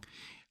season long.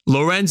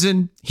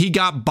 Lorenzen, he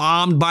got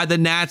bombed by the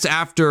Nats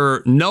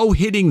after no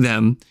hitting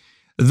them.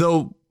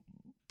 Though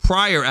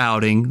prior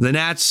outing, the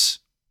Nats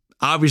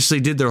obviously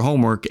did their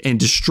homework and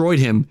destroyed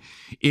him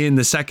in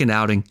the second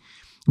outing.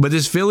 But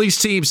this Phillies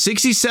team,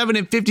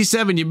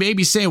 67-57, you may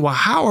be saying, well,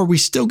 how are we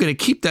still going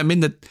to keep them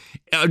in the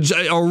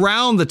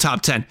around the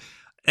top 10?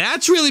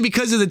 That's really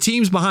because of the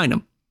teams behind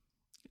them.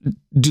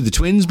 Do the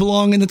Twins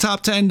belong in the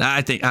top 10? I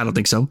don't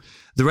think so.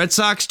 The Red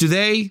Sox, do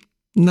they?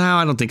 No,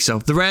 I don't think so.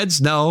 The Reds,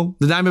 no.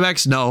 The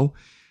Diamondbacks, no.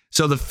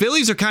 So the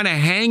Phillies are kind of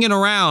hanging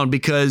around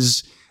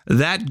because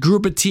that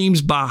group of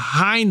teams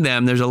behind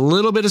them, there's a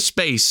little bit of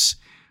space,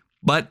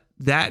 but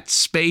that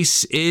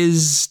space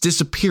is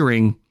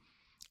disappearing,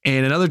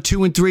 and another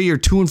 2-3 or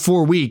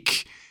 2-4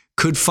 week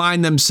could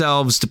find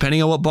themselves,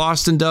 depending on what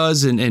Boston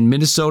does and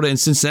Minnesota and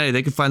Cincinnati,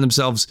 they could find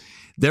themselves,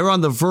 they're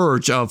on the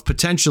verge of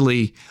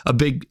potentially a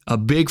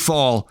big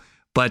fall,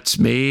 but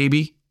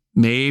maybe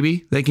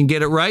they can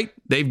get it right.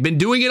 They've been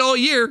doing it all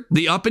year,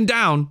 the up and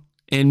down,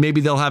 and maybe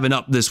they'll have an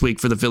up this week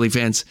for the Philly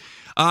fans.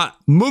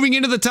 Moving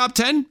into the top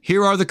 10,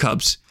 here are the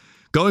Cubs.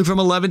 Going from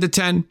 11 to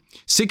 10,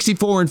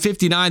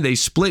 64-59. They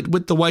split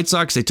with the White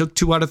Sox. They took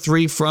 2 out of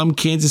 3 from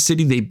Kansas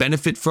City. They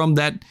benefit from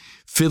that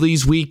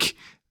Phillies week,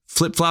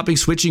 flip-flopping,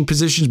 switching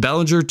positions.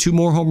 Bellinger, 2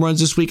 more home runs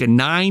this week, a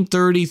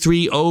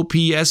 933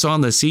 OPS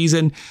on the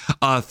season,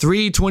 a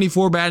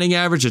 324 batting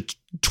average, a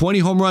 20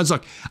 home runs.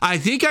 Look, I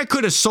think I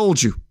could have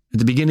sold you at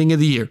the beginning of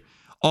the year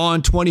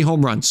on 20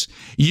 home runs.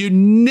 You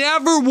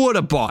never would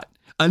have bought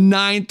a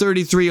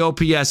 933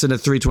 OPS and a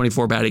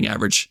 324 batting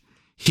average.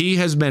 He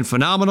has been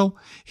phenomenal.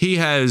 He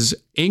has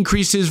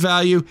increased his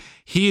value.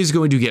 He is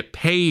going to get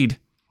paid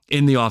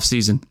in the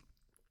offseason.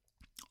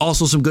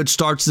 Also, some good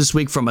starts this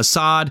week from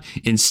Assad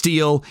and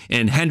Steele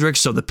and Hendricks.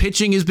 So the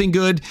pitching has been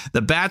good.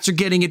 The bats are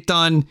getting it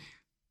done.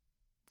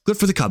 Good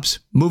for the Cubs.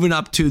 Moving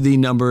up to the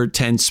number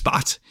 10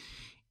 spot.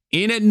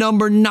 In at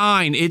number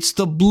 9, it's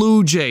the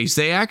Blue Jays.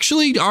 They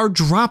actually are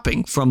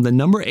dropping from the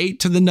number 8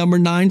 to the number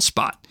 9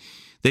 spot.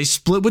 They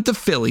split with the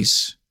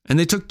Phillies, and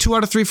they took 2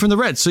 out of 3 from the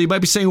Reds. So you might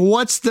be saying,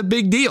 what's the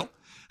big deal?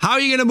 How are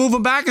you going to move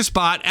them back a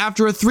spot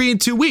after a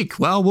 3-2 week?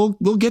 Well,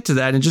 we'll get to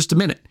that in just a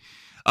minute.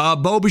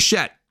 Bo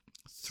Bichette,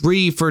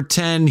 3 for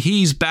 10.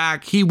 He's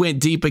back. He went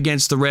deep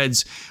against the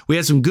Reds. We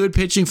had some good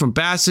pitching from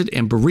Bassett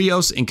and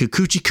Barrios and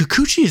Kikuchi.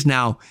 Kikuchi is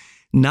now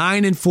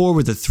 9-4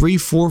 with a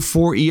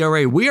 3.44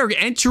 ERA. We are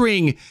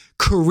entering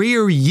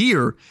career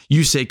year,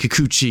 Yusei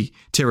Kikuchi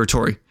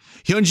territory.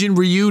 Hyunjin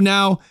Ryu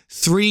now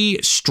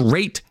 3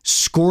 straight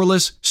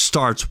scoreless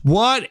starts.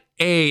 What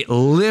a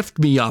lift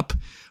me up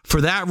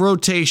for that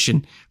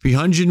rotation for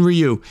Hyunjin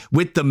Ryu,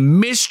 with the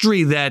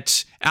mystery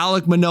that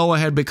Alek Manoah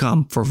had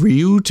become. For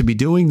Ryu to be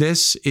doing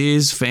this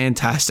is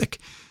fantastic.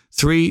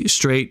 3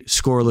 straight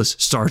scoreless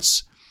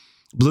starts.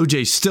 Blue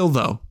Jays still,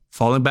 though,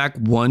 falling back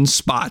 1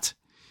 spot.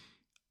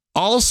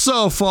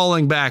 Also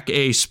falling back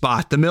a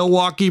spot, the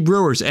Milwaukee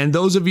Brewers. And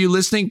those of you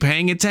listening,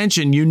 paying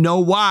attention, you know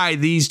why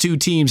these two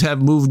teams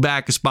have moved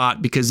back a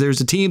spot, because there's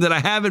a team that I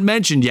haven't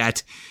mentioned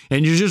yet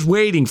and you're just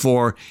waiting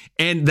for.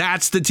 And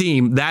that's the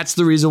team. That's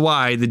the reason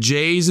why the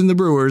Jays and the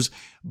Brewers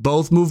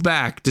both moved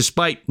back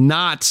despite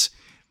not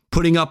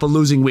putting up a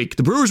losing week.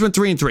 The Brewers went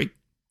 3-3.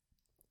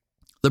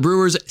 The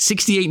Brewers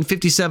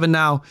 68-57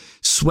 now,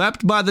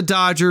 swept by the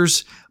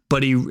Dodgers,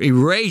 but he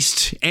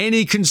erased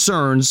any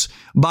concerns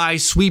by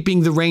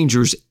sweeping the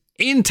Rangers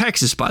in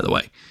Texas, by the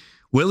way.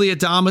 Willy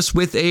Adames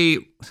with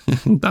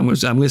I'm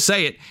going to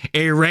say it,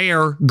 a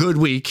rare good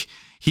week.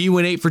 He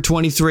went 8 for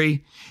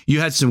 23. You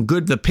had some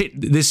good,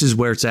 this is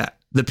where it's at.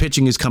 The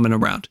pitching is coming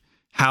around.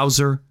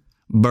 Hauser,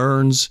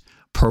 Burns,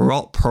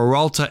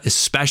 Peralta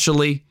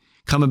especially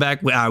coming back.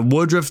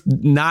 Woodruff,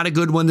 not a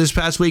good one this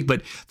past week,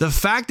 but the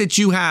fact that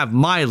you have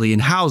Miley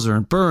and Hauser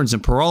and Burns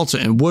and Peralta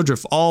and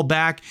Woodruff all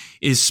back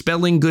is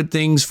spelling good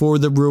things for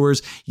the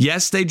Brewers.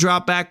 Yes, they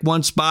dropped back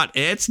one spot.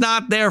 It's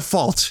not their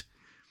fault.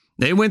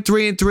 They went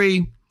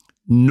 3-3.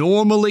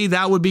 Normally,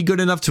 that would be good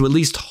enough to at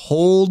least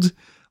hold,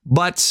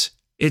 but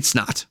it's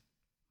not.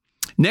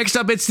 Next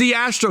up, it's the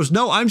Astros.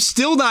 No, I'm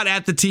still not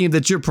at the team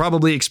that you're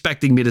probably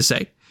expecting me to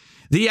say.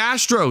 The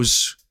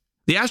Astros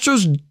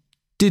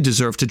did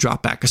deserve to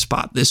drop back a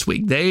spot this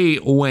week. They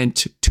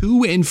went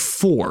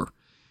 2-4.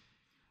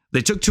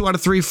 They took 2 out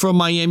of 3 from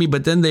Miami,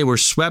 but then they were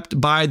swept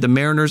by the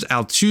Mariners.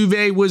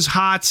 Altuve was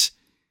hot,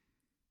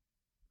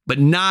 but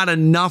not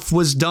enough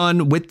was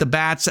done with the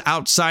bats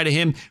outside of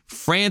him.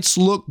 France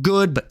looked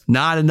good, but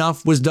not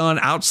enough was done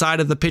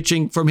outside of the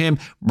pitching from him.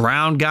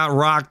 Brown got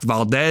rocked.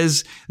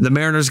 Valdez, the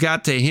Mariners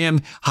got to him.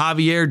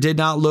 Javier did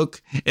not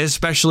look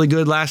especially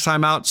good last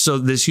time out. So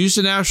this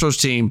Houston Astros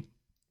team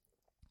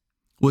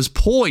was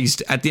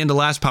poised at the end of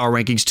last power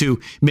rankings to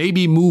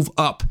maybe move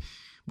up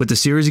with the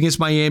series against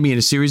Miami and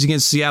a series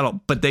against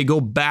Seattle, but they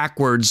go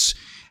backwards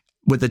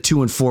with a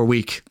 2-4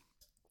 week.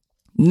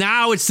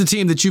 Now it's the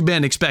team that you've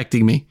been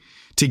expecting me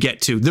to get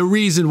to. The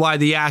reason why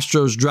the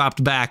Astros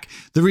dropped back,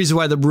 the reason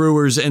why the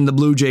Brewers and the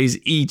Blue Jays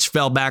each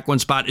fell back one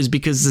spot is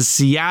because the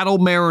Seattle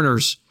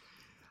Mariners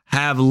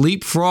have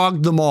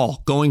leapfrogged them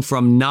all, going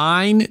from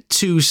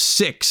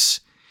 9-6,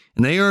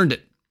 and they earned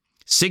it.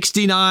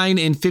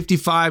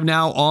 69-55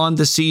 now on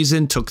the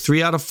season. Took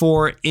 3 out of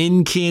 4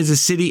 in Kansas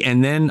City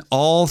and then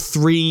all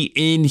 3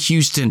 in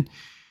Houston.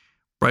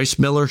 Bryce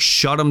Miller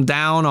shut him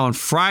down on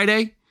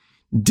Friday.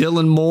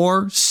 Dylan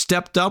Moore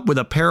stepped up with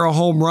a pair of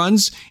home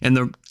runs, and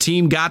the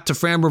team got to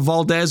Framber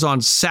Valdez on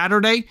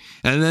Saturday,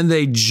 and then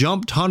they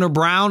jumped Hunter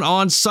Brown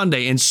on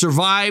Sunday and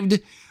survived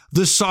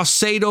the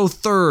Saucedo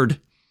third.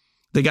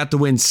 They got the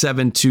win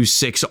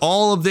 7-6.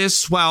 All of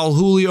this while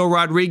Julio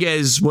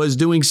Rodriguez was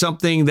doing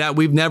something that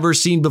we've never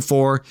seen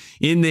before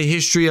in the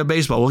history of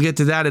baseball. We'll get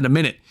to that in a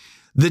minute.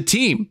 The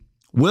team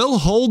will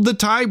hold the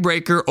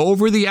tiebreaker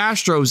over the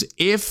Astros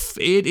if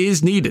it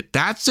is needed.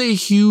 That's a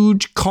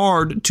huge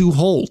card to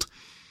hold.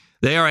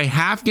 They are a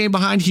half game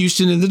behind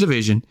Houston in the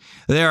division.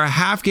 They are a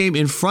half game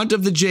in front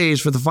of the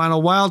Jays for the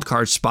final wild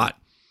card spot.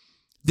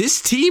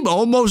 This team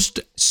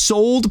almost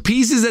sold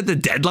pieces at the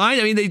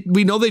deadline. I mean,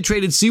 we know they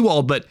traded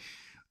Sewald, but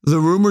the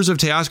rumors of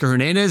Teoscar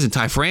Hernandez and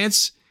Ty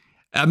France,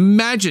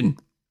 imagine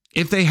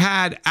if they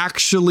had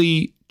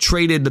actually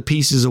traded the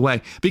pieces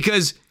away.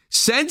 Because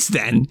since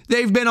then,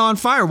 they've been on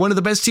fire. One of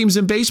the best teams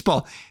in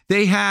baseball.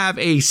 They have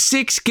a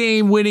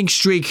 6-game winning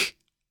streak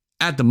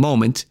at the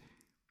moment.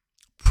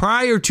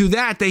 Prior to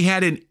that, they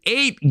had an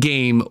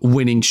 8-game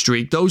winning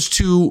streak. Those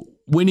two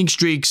winning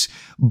streaks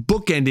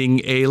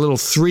bookending a little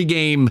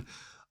 3-game,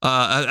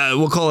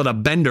 we'll call it a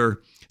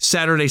bender,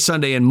 Saturday,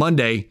 Sunday, and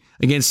Monday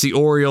against the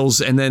Orioles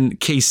and then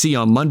KC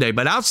on Monday.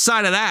 But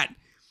outside of that,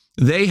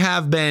 they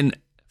have been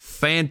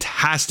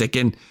fantastic.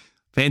 And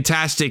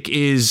fantastic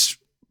is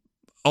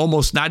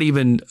almost not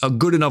even a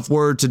good enough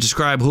word to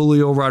describe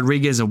Julio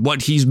Rodriguez and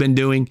what he's been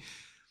doing.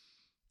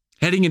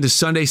 Heading into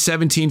Sunday,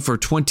 17 for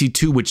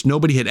 22, which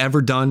nobody had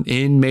ever done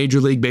in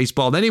Major League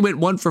Baseball. Then he went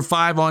 1 for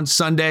 5 on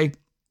Sunday.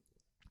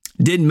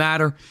 Didn't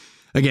matter.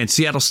 Again,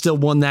 Seattle still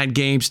won that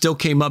game, still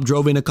came up,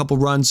 drove in a couple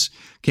runs,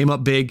 came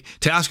up big.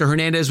 Teoscar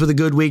Hernandez with a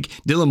good week.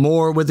 Dylan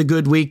Moore with a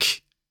good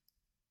week.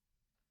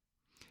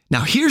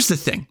 Now, here's the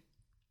thing.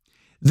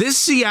 This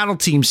Seattle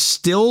team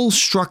still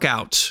struck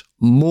out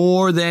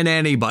more than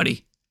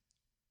anybody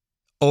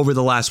over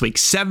the last week.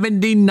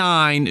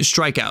 79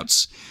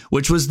 strikeouts,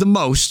 which was the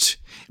most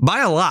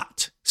by a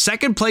lot.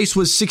 Second place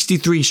was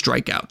 63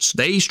 strikeouts.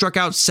 They struck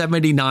out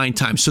 79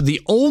 times. So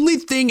the only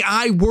thing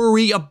I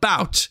worry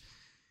about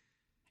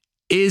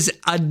is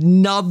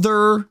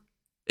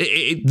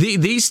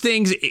these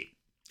things,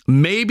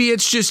 maybe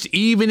it's just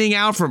evening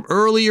out from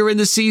earlier in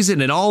the season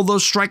and all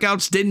those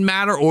strikeouts didn't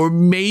matter, or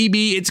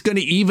maybe it's going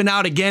to even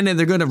out again and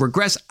they're going to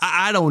regress.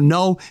 I don't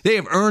know. They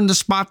have earned the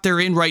spot they're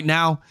in right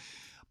now.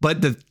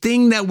 But the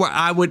thing that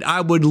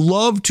I would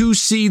love to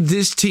see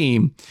this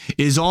team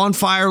is on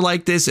fire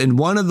like this, and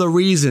one of the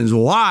reasons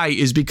why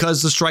is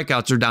because the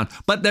strikeouts are down,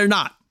 but they're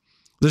not.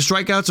 The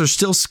strikeouts are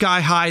still sky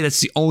high. That's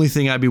the only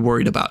thing I'd be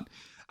worried about.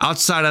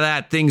 Outside of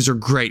that, things are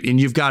great. And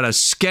you've got a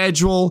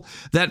schedule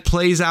that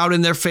plays out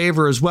in their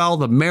favor as well.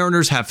 The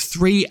Mariners have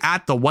 3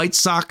 at the White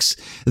Sox,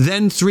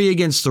 then 3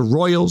 against the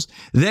Royals,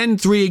 then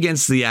 3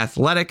 against the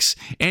Athletics,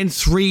 and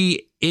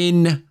 3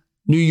 in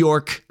New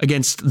York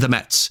against the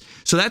Mets.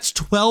 So that's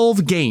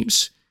 12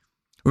 games.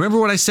 Remember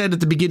what I said at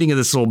the beginning of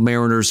this little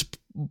Mariners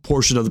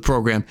portion of the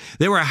program?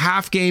 They were a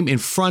half game in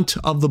front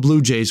of the Blue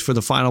Jays for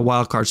the final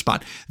wildcard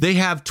spot. They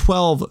have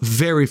 12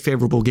 very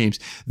favorable games.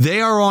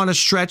 They are on a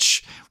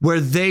stretch where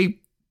they,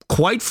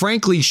 quite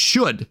frankly,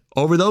 should,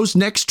 over those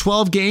next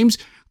 12 games,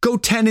 go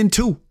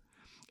 10-2.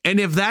 And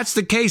if that's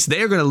the case,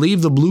 they are going to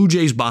leave the Blue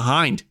Jays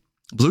behind.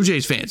 Blue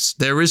Jays fans,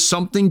 there is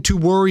something to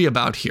worry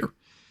about here.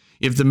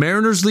 If the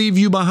Mariners leave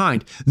you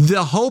behind,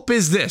 the hope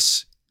is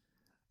this.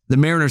 The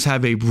Mariners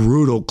have a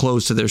brutal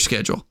close to their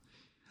schedule.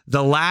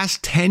 The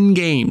last 10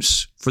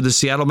 games for the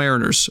Seattle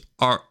Mariners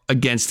are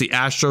against the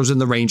Astros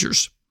and the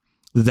Rangers.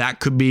 That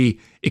could be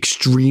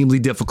extremely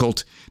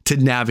difficult to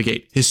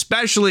navigate,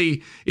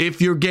 especially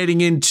if you're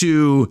getting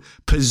into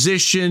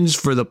positions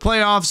for the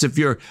playoffs, if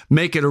you're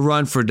making a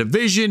run for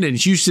division in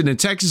Houston and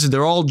Texas, and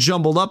they're all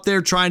jumbled up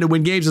there trying to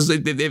win games.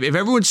 If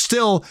everyone's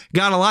still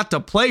got a lot to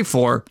play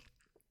for,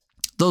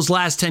 those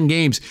last 10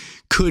 games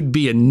could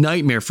be a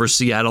nightmare for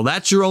Seattle.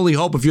 That's your only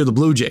hope if you're the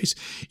Blue Jays.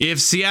 If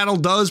Seattle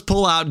does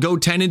pull out, go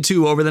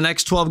 10-2 over the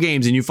next 12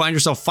 games, and you find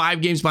yourself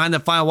 5 games behind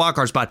that final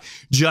wildcard spot,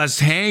 just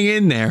hang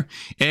in there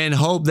and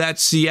hope that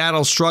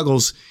Seattle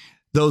struggles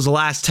those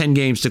last 10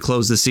 games to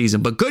close the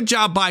season. But good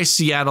job by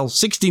Seattle,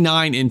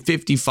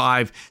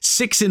 69-55,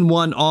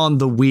 6-1 on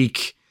the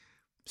week.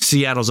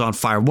 Seattle's on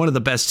fire. One of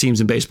the best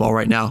teams in baseball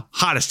right now.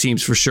 Hottest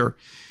teams for sure.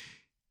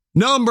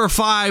 Number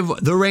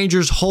 5, the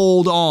Rangers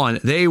hold on.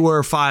 They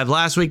were 5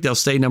 last week. They'll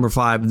stay number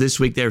 5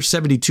 this week. They're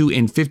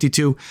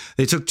 72-52.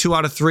 They took 2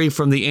 out of 3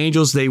 from the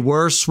Angels. They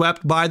were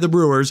swept by the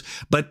Brewers.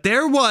 But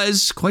there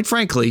was, quite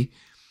frankly,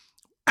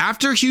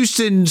 after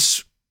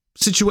Houston's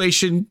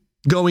situation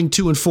going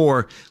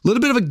 2-4, a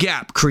little bit of a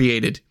gap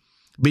created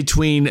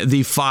between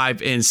the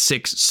 5 and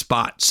 6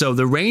 spot. So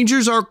the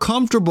Rangers are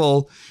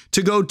comfortable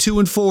to go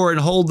 2-4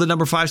 and hold the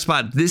number 5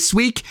 spot this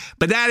week.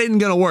 But that isn't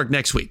going to work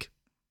next week.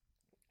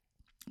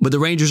 But the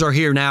Rangers are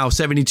here now,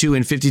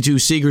 72-52.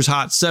 Seager's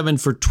hot, 7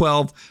 for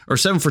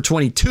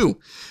 22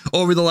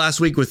 over the last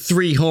week with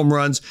 3 home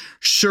runs.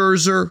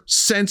 Scherzer,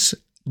 since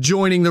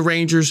joining the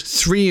Rangers,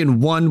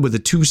 3-1 with a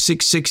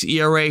 2.66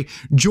 ERA.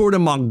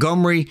 Jordan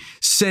Montgomery,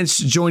 since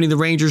joining the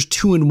Rangers,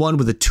 2-1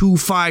 with a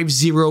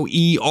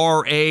 2.50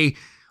 ERA.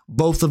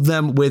 Both of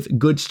them with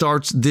good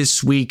starts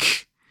this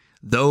week.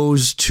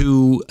 Those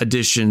 2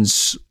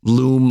 additions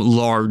loom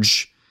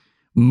large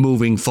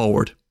moving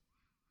forward.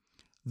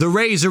 The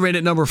Rays are in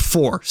at number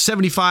 4,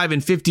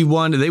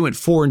 75-51. They went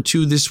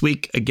 4-2 this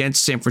week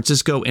against San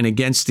Francisco and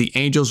against the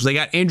Angels. They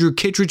got Andrew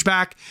Kittredge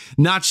back,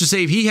 not to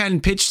say he hadn't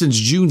pitched since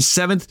June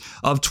 7th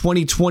of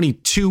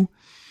 2022.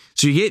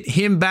 So you get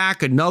him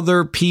back,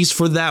 another piece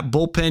for that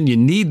bullpen. You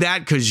need that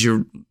because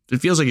it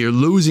feels like you're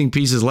losing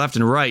pieces left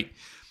and right.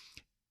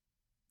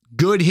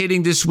 Good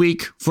hitting this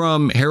week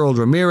from Harold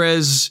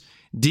Ramirez,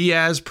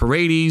 Diaz,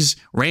 Paredes,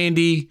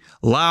 Randy,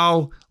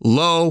 Lau,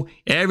 Lowe.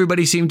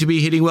 Everybody seemed to be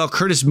hitting well.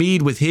 Curtis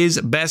Mead with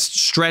his best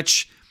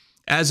stretch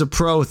as a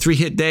pro,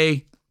 3-hit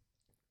day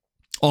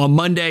on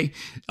Monday.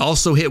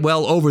 Also hit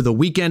well over the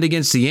weekend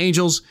against the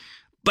Angels,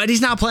 but he's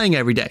not playing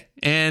every day.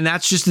 And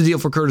that's just the deal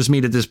for Curtis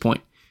Mead at this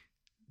point.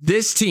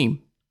 This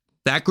team,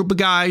 that group of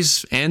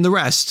guys and the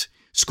rest,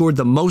 scored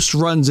the most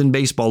runs in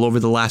baseball over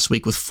the last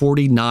week with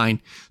 49.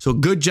 So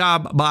good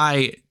job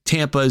by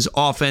Tampa's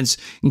offense.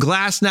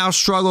 Glass now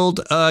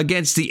struggled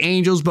against the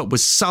Angels, but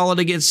was solid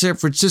against San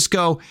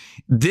Francisco.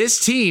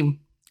 This team,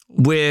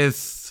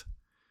 with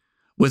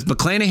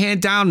McClanahan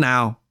down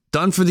now,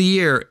 done for the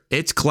year,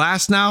 it's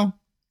Glass now,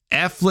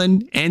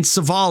 Eflin, and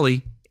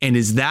Savali. And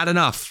is that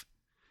enough?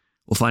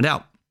 We'll find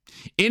out.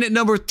 In at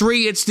number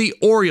 3, it's the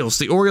Orioles.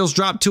 The Orioles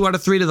dropped 2 out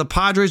of 3 to the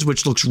Padres,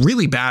 which looks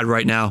really bad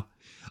right now.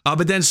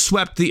 But then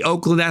swept the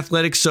Oakland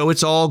Athletics, so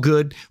it's all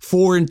good.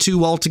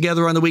 4-2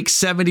 altogether on the week,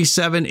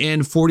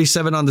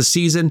 77-47 on the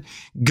season.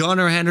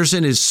 Gunnar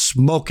Henderson is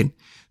smoking.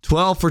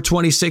 12 for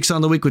 26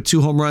 on the week with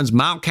 2 home runs.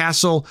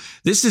 Mountcastle,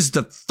 this is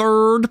the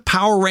 3rd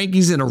power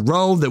rankings in a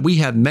row that we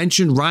have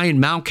mentioned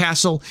Ryan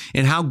Mountcastle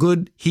and how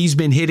good he's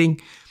been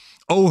hitting.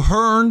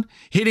 O'Hearn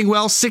hitting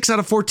well, 6 out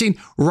of 14.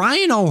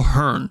 Ryan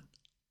O'Hearn,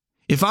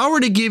 if I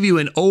were to give you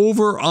an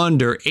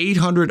over-under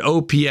 800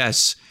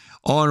 OPS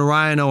on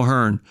Ryan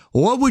O'Hearn,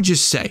 what would you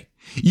say?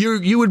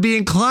 You would be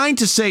inclined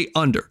to say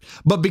under,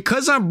 but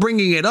because I'm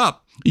bringing it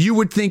up, you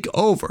would think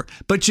over,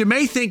 but you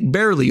may think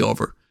barely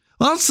over.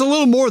 Well, it's a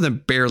little more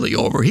than barely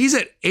over. He's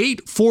at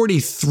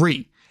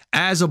 843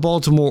 as a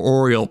Baltimore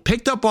Oriole,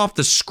 picked up off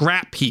the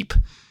scrap heap.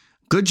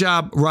 Good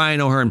job, Ryan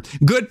O'Hearn.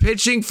 Good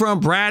pitching from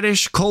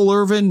Bradish, Cole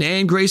Irvin,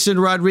 and Grayson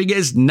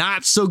Rodriguez.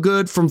 Not so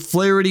good from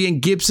Flaherty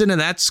and Gibson, and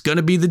that's going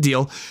to be the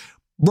deal.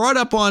 Brought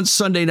up on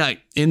Sunday night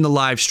in the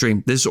live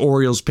stream, this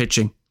Orioles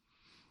pitching.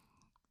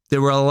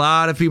 There were a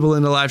lot of people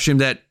in the live stream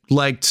that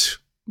liked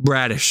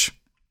Bradish.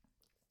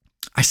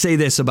 I say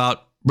this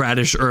about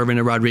Bradish, Irvin,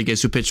 and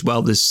Rodriguez, who pitched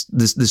well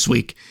this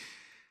week.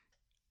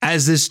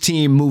 As this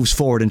team moves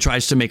forward and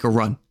tries to make a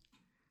run,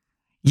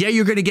 yeah,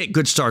 you're going to get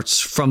good starts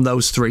from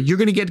those three. You're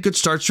going to get good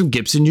starts from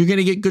Gibson. You're going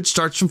to get good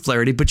starts from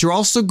Flaherty, but you're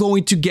also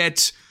going to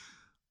get,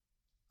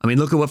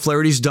 look at what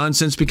Flaherty's done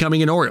since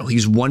becoming an Oriole.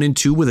 He's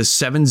 1-2 with a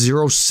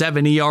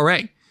 7.07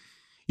 ERA.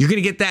 You're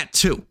going to get that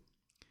too.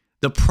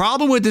 The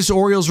problem with this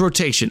Orioles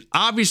rotation,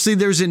 obviously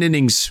there's an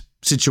innings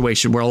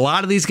situation where a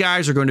lot of these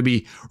guys are going to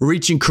be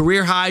reaching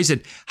career highs,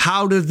 and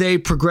how do they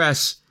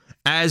progress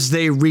as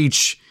they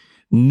reach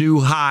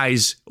new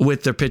highs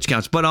with their pitch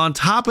counts? But on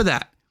top of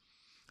that,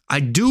 I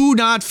do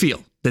not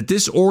feel that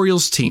this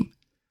Orioles team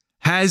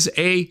has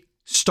a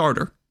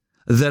starter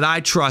that I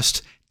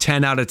trust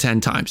 10 out of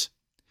 10 times.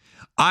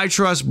 I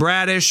trust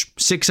Bradish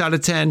 6 out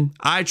of 10.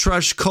 I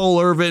trust Cole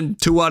Irvin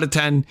 2 out of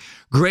 10.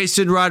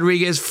 Grayson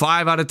Rodriguez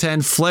 5 out of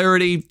 10.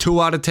 Flaherty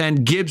 2 out of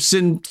 10.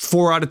 Gibson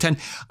 4 out of 10.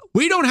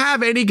 We don't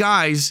have any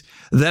guys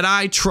that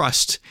I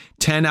trust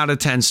 10 out of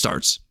 10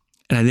 starts.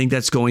 And I think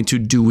that's going to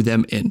do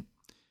them in.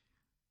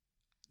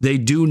 They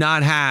do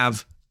not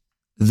have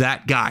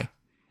that guy.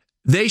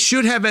 They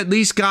should have at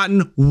least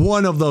gotten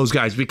one of those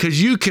guys,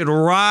 because you could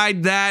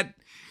ride that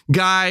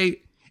guy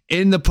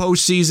in the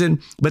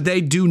postseason, but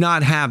they do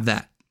not have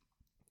that.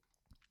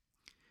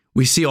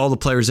 We see all the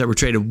players that were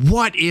traded.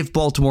 What if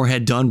Baltimore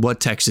had done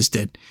what Texas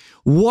did?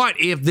 What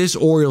if this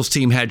Orioles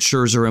team had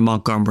Scherzer and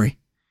Montgomery?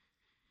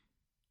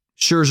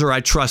 Scherzer,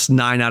 I trust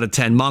 9 out of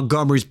 10.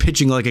 Montgomery's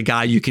pitching like a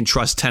guy you can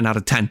trust 10 out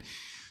of 10.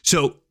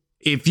 So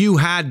if you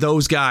had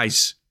those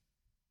guys,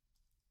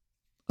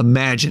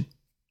 imagine.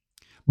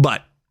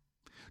 But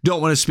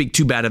don't want to speak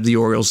too bad of the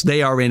Orioles.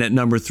 They are in at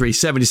number 3,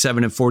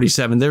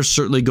 77-47. They're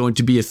certainly going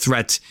to be a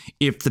threat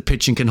if the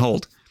pitching can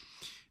hold.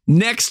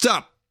 Next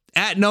up,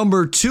 at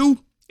number 2,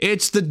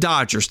 it's the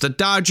Dodgers. The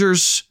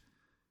Dodgers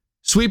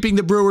sweeping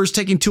the Brewers,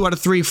 taking 2 out of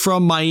 3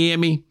 from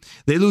Miami.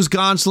 They lose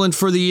Gonsolin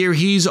for the year.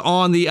 He's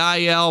on the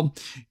IL.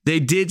 They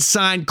did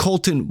sign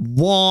Colton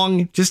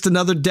Wong, just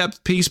another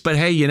depth piece, but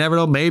hey, you never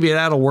know. Maybe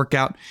that'll work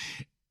out.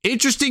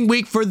 Interesting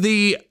week for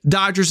the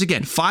Dodgers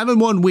again.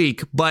 5-1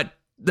 week, but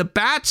the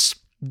bats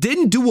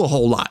didn't do a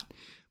whole lot,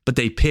 but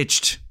they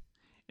pitched,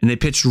 and they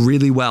pitched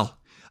really well.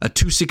 A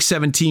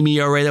 2.67 team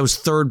ERA, that was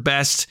third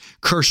best.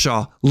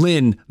 Kershaw,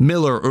 Lynn,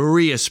 Miller,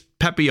 Urias,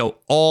 Pepio,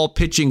 all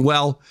pitching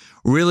well,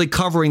 really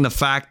covering the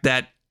fact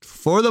that,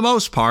 for the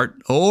most part,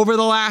 over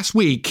the last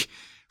week,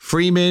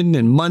 Freeman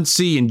and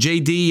Muncy and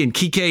JD and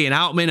Kike and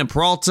Outman and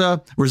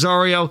Peralta,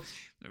 Rosario,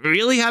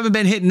 really haven't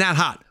been hitting that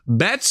hot.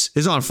 Betts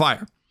is on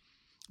fire.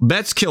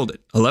 Betts killed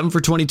it. 11 for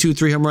 22,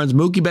 3 home runs.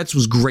 Mookie Betts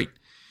was great.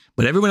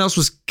 But everyone else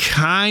was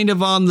kind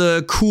of on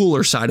the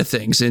cooler side of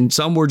things, and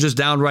some were just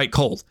downright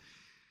cold.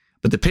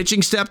 But the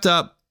pitching stepped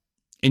up,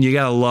 and you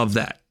got to love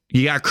that.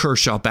 You got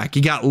Kershaw back.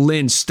 You got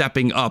Lynn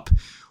stepping up.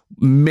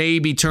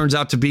 Maybe turns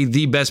out to be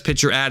the best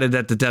pitcher added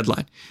at the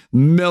deadline.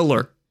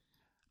 Miller,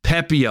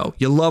 Pepio.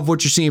 You love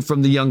what you're seeing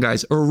from the young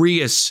guys.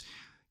 Urias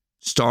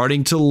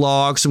starting to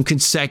log some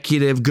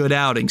consecutive good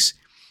outings.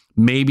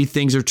 Maybe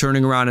things are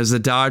turning around as the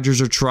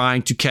Dodgers are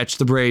trying to catch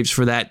the Braves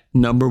for that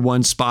number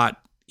 1 spot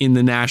in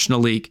the National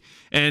League.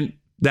 And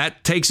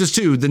that takes us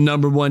to the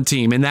number 1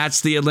 team, and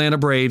that's the Atlanta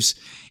Braves.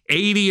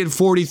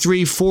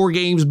 80-43, 4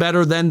 games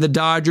better than the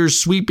Dodgers,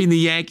 sweeping the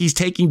Yankees,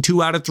 taking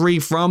 2 out of 3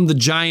 from the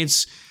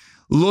Giants,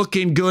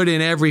 looking good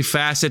in every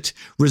facet.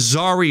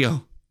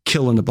 Rosario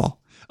killing the ball.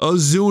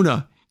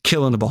 Ozuna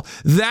killing the ball.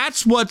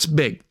 That's what's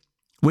big.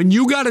 When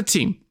you got a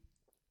team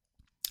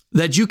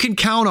that you can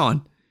count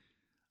on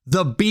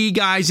the B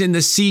guys and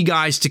the C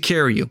guys to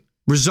carry you.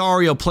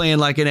 Rosario playing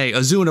like an A,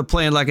 Ozuna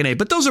playing like an A,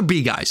 but those are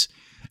B guys.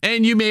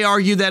 And you may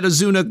argue that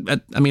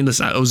Ozuna,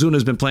 listen,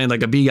 Ozuna's been playing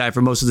like a B guy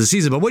for most of the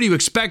season, but what do you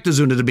expect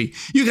Ozuna to be?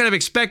 You kind of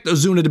expect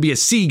Ozuna to be a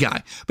C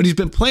guy, but he's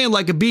been playing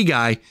like a B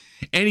guy,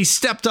 and he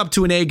stepped up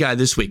to an A guy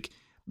this week,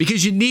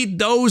 because you need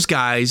those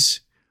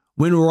guys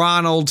when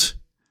Ronald,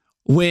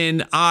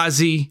 when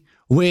Ozzie,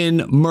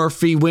 when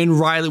Murphy, when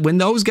Riley, when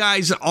those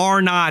guys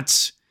are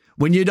not,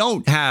 when you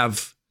don't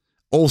have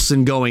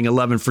Olsen going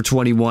 11 for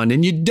 21,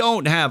 and you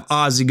don't have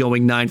Ozzie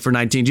going 9 for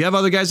 19. Do you have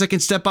other guys that can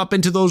step up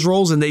into those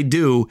roles? And they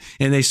do,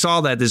 and they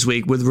saw that this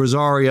week with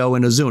Rosario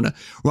and Ozuna.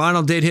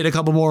 Ronald did hit a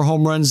couple more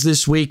home runs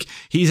this week.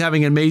 He's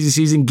having an amazing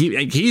season.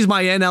 He's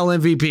my NL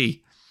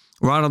MVP,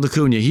 Ronald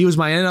Acuna. He was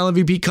my NL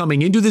MVP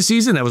coming into the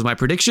season. That was my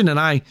prediction, and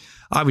I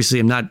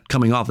obviously am not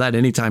coming off that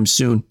anytime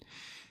soon.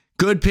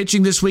 Good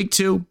pitching this week,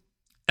 too.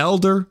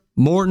 Elder,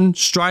 Morton,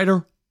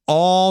 Strider,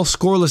 all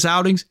scoreless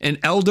outings, and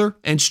Elder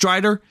and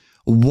Strider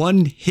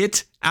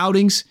 1-hit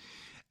outings.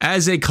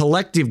 As a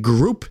collective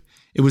group,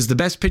 it was the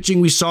best pitching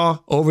we saw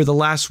over the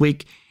last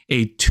week.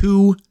 A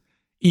 2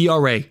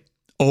 ERA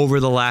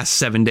over the last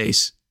 7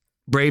 days.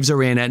 Braves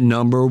are in at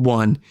number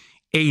 1,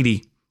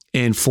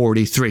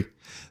 80-43.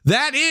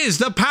 That is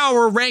the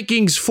power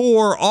rankings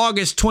for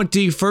August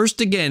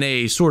 21st. Again,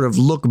 a sort of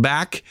look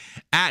back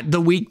at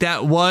the week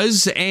that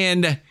was,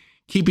 and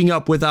keeping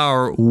up with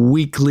our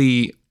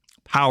weekly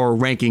power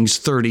rankings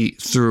 30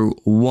 through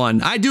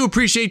 1. I do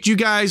appreciate you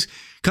guys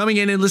coming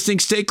in and listening.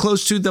 Stay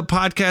close to the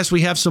podcast.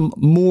 We have some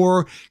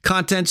more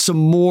content, some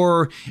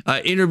more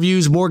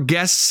interviews, more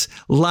guests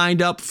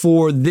lined up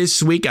for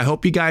this week. I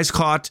hope you guys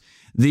caught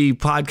the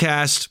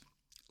podcast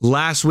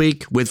last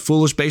week with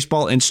Foolish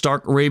Baseball and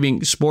Stark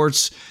Raving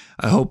Sports.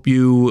 I hope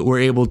you were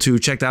able to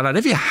check that out.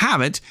 If you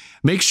haven't,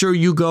 make sure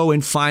you go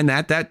and find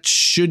that. That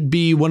should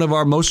be one of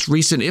our most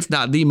recent, if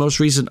not the most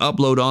recent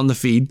upload on the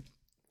feed.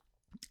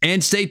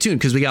 And stay tuned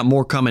because we got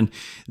more coming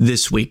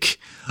this week.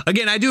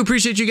 Again, I do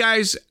appreciate you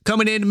guys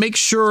coming in. Make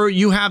sure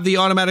you have the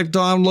automatic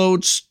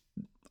downloads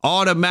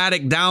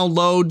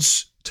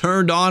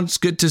turned on. It's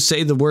good to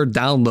say the word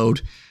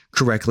download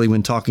correctly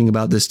when talking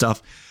about this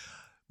stuff.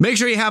 Make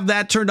sure you have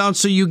that turned on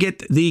so you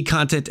get the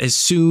content as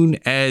soon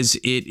as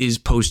it is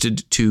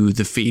posted to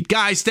the feed.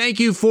 Guys, thank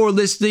you for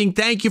listening.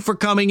 Thank you for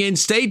coming in.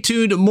 Stay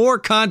tuned. More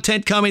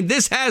content coming.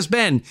 This has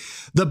been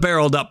the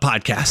Barreled Up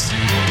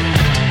Podcast.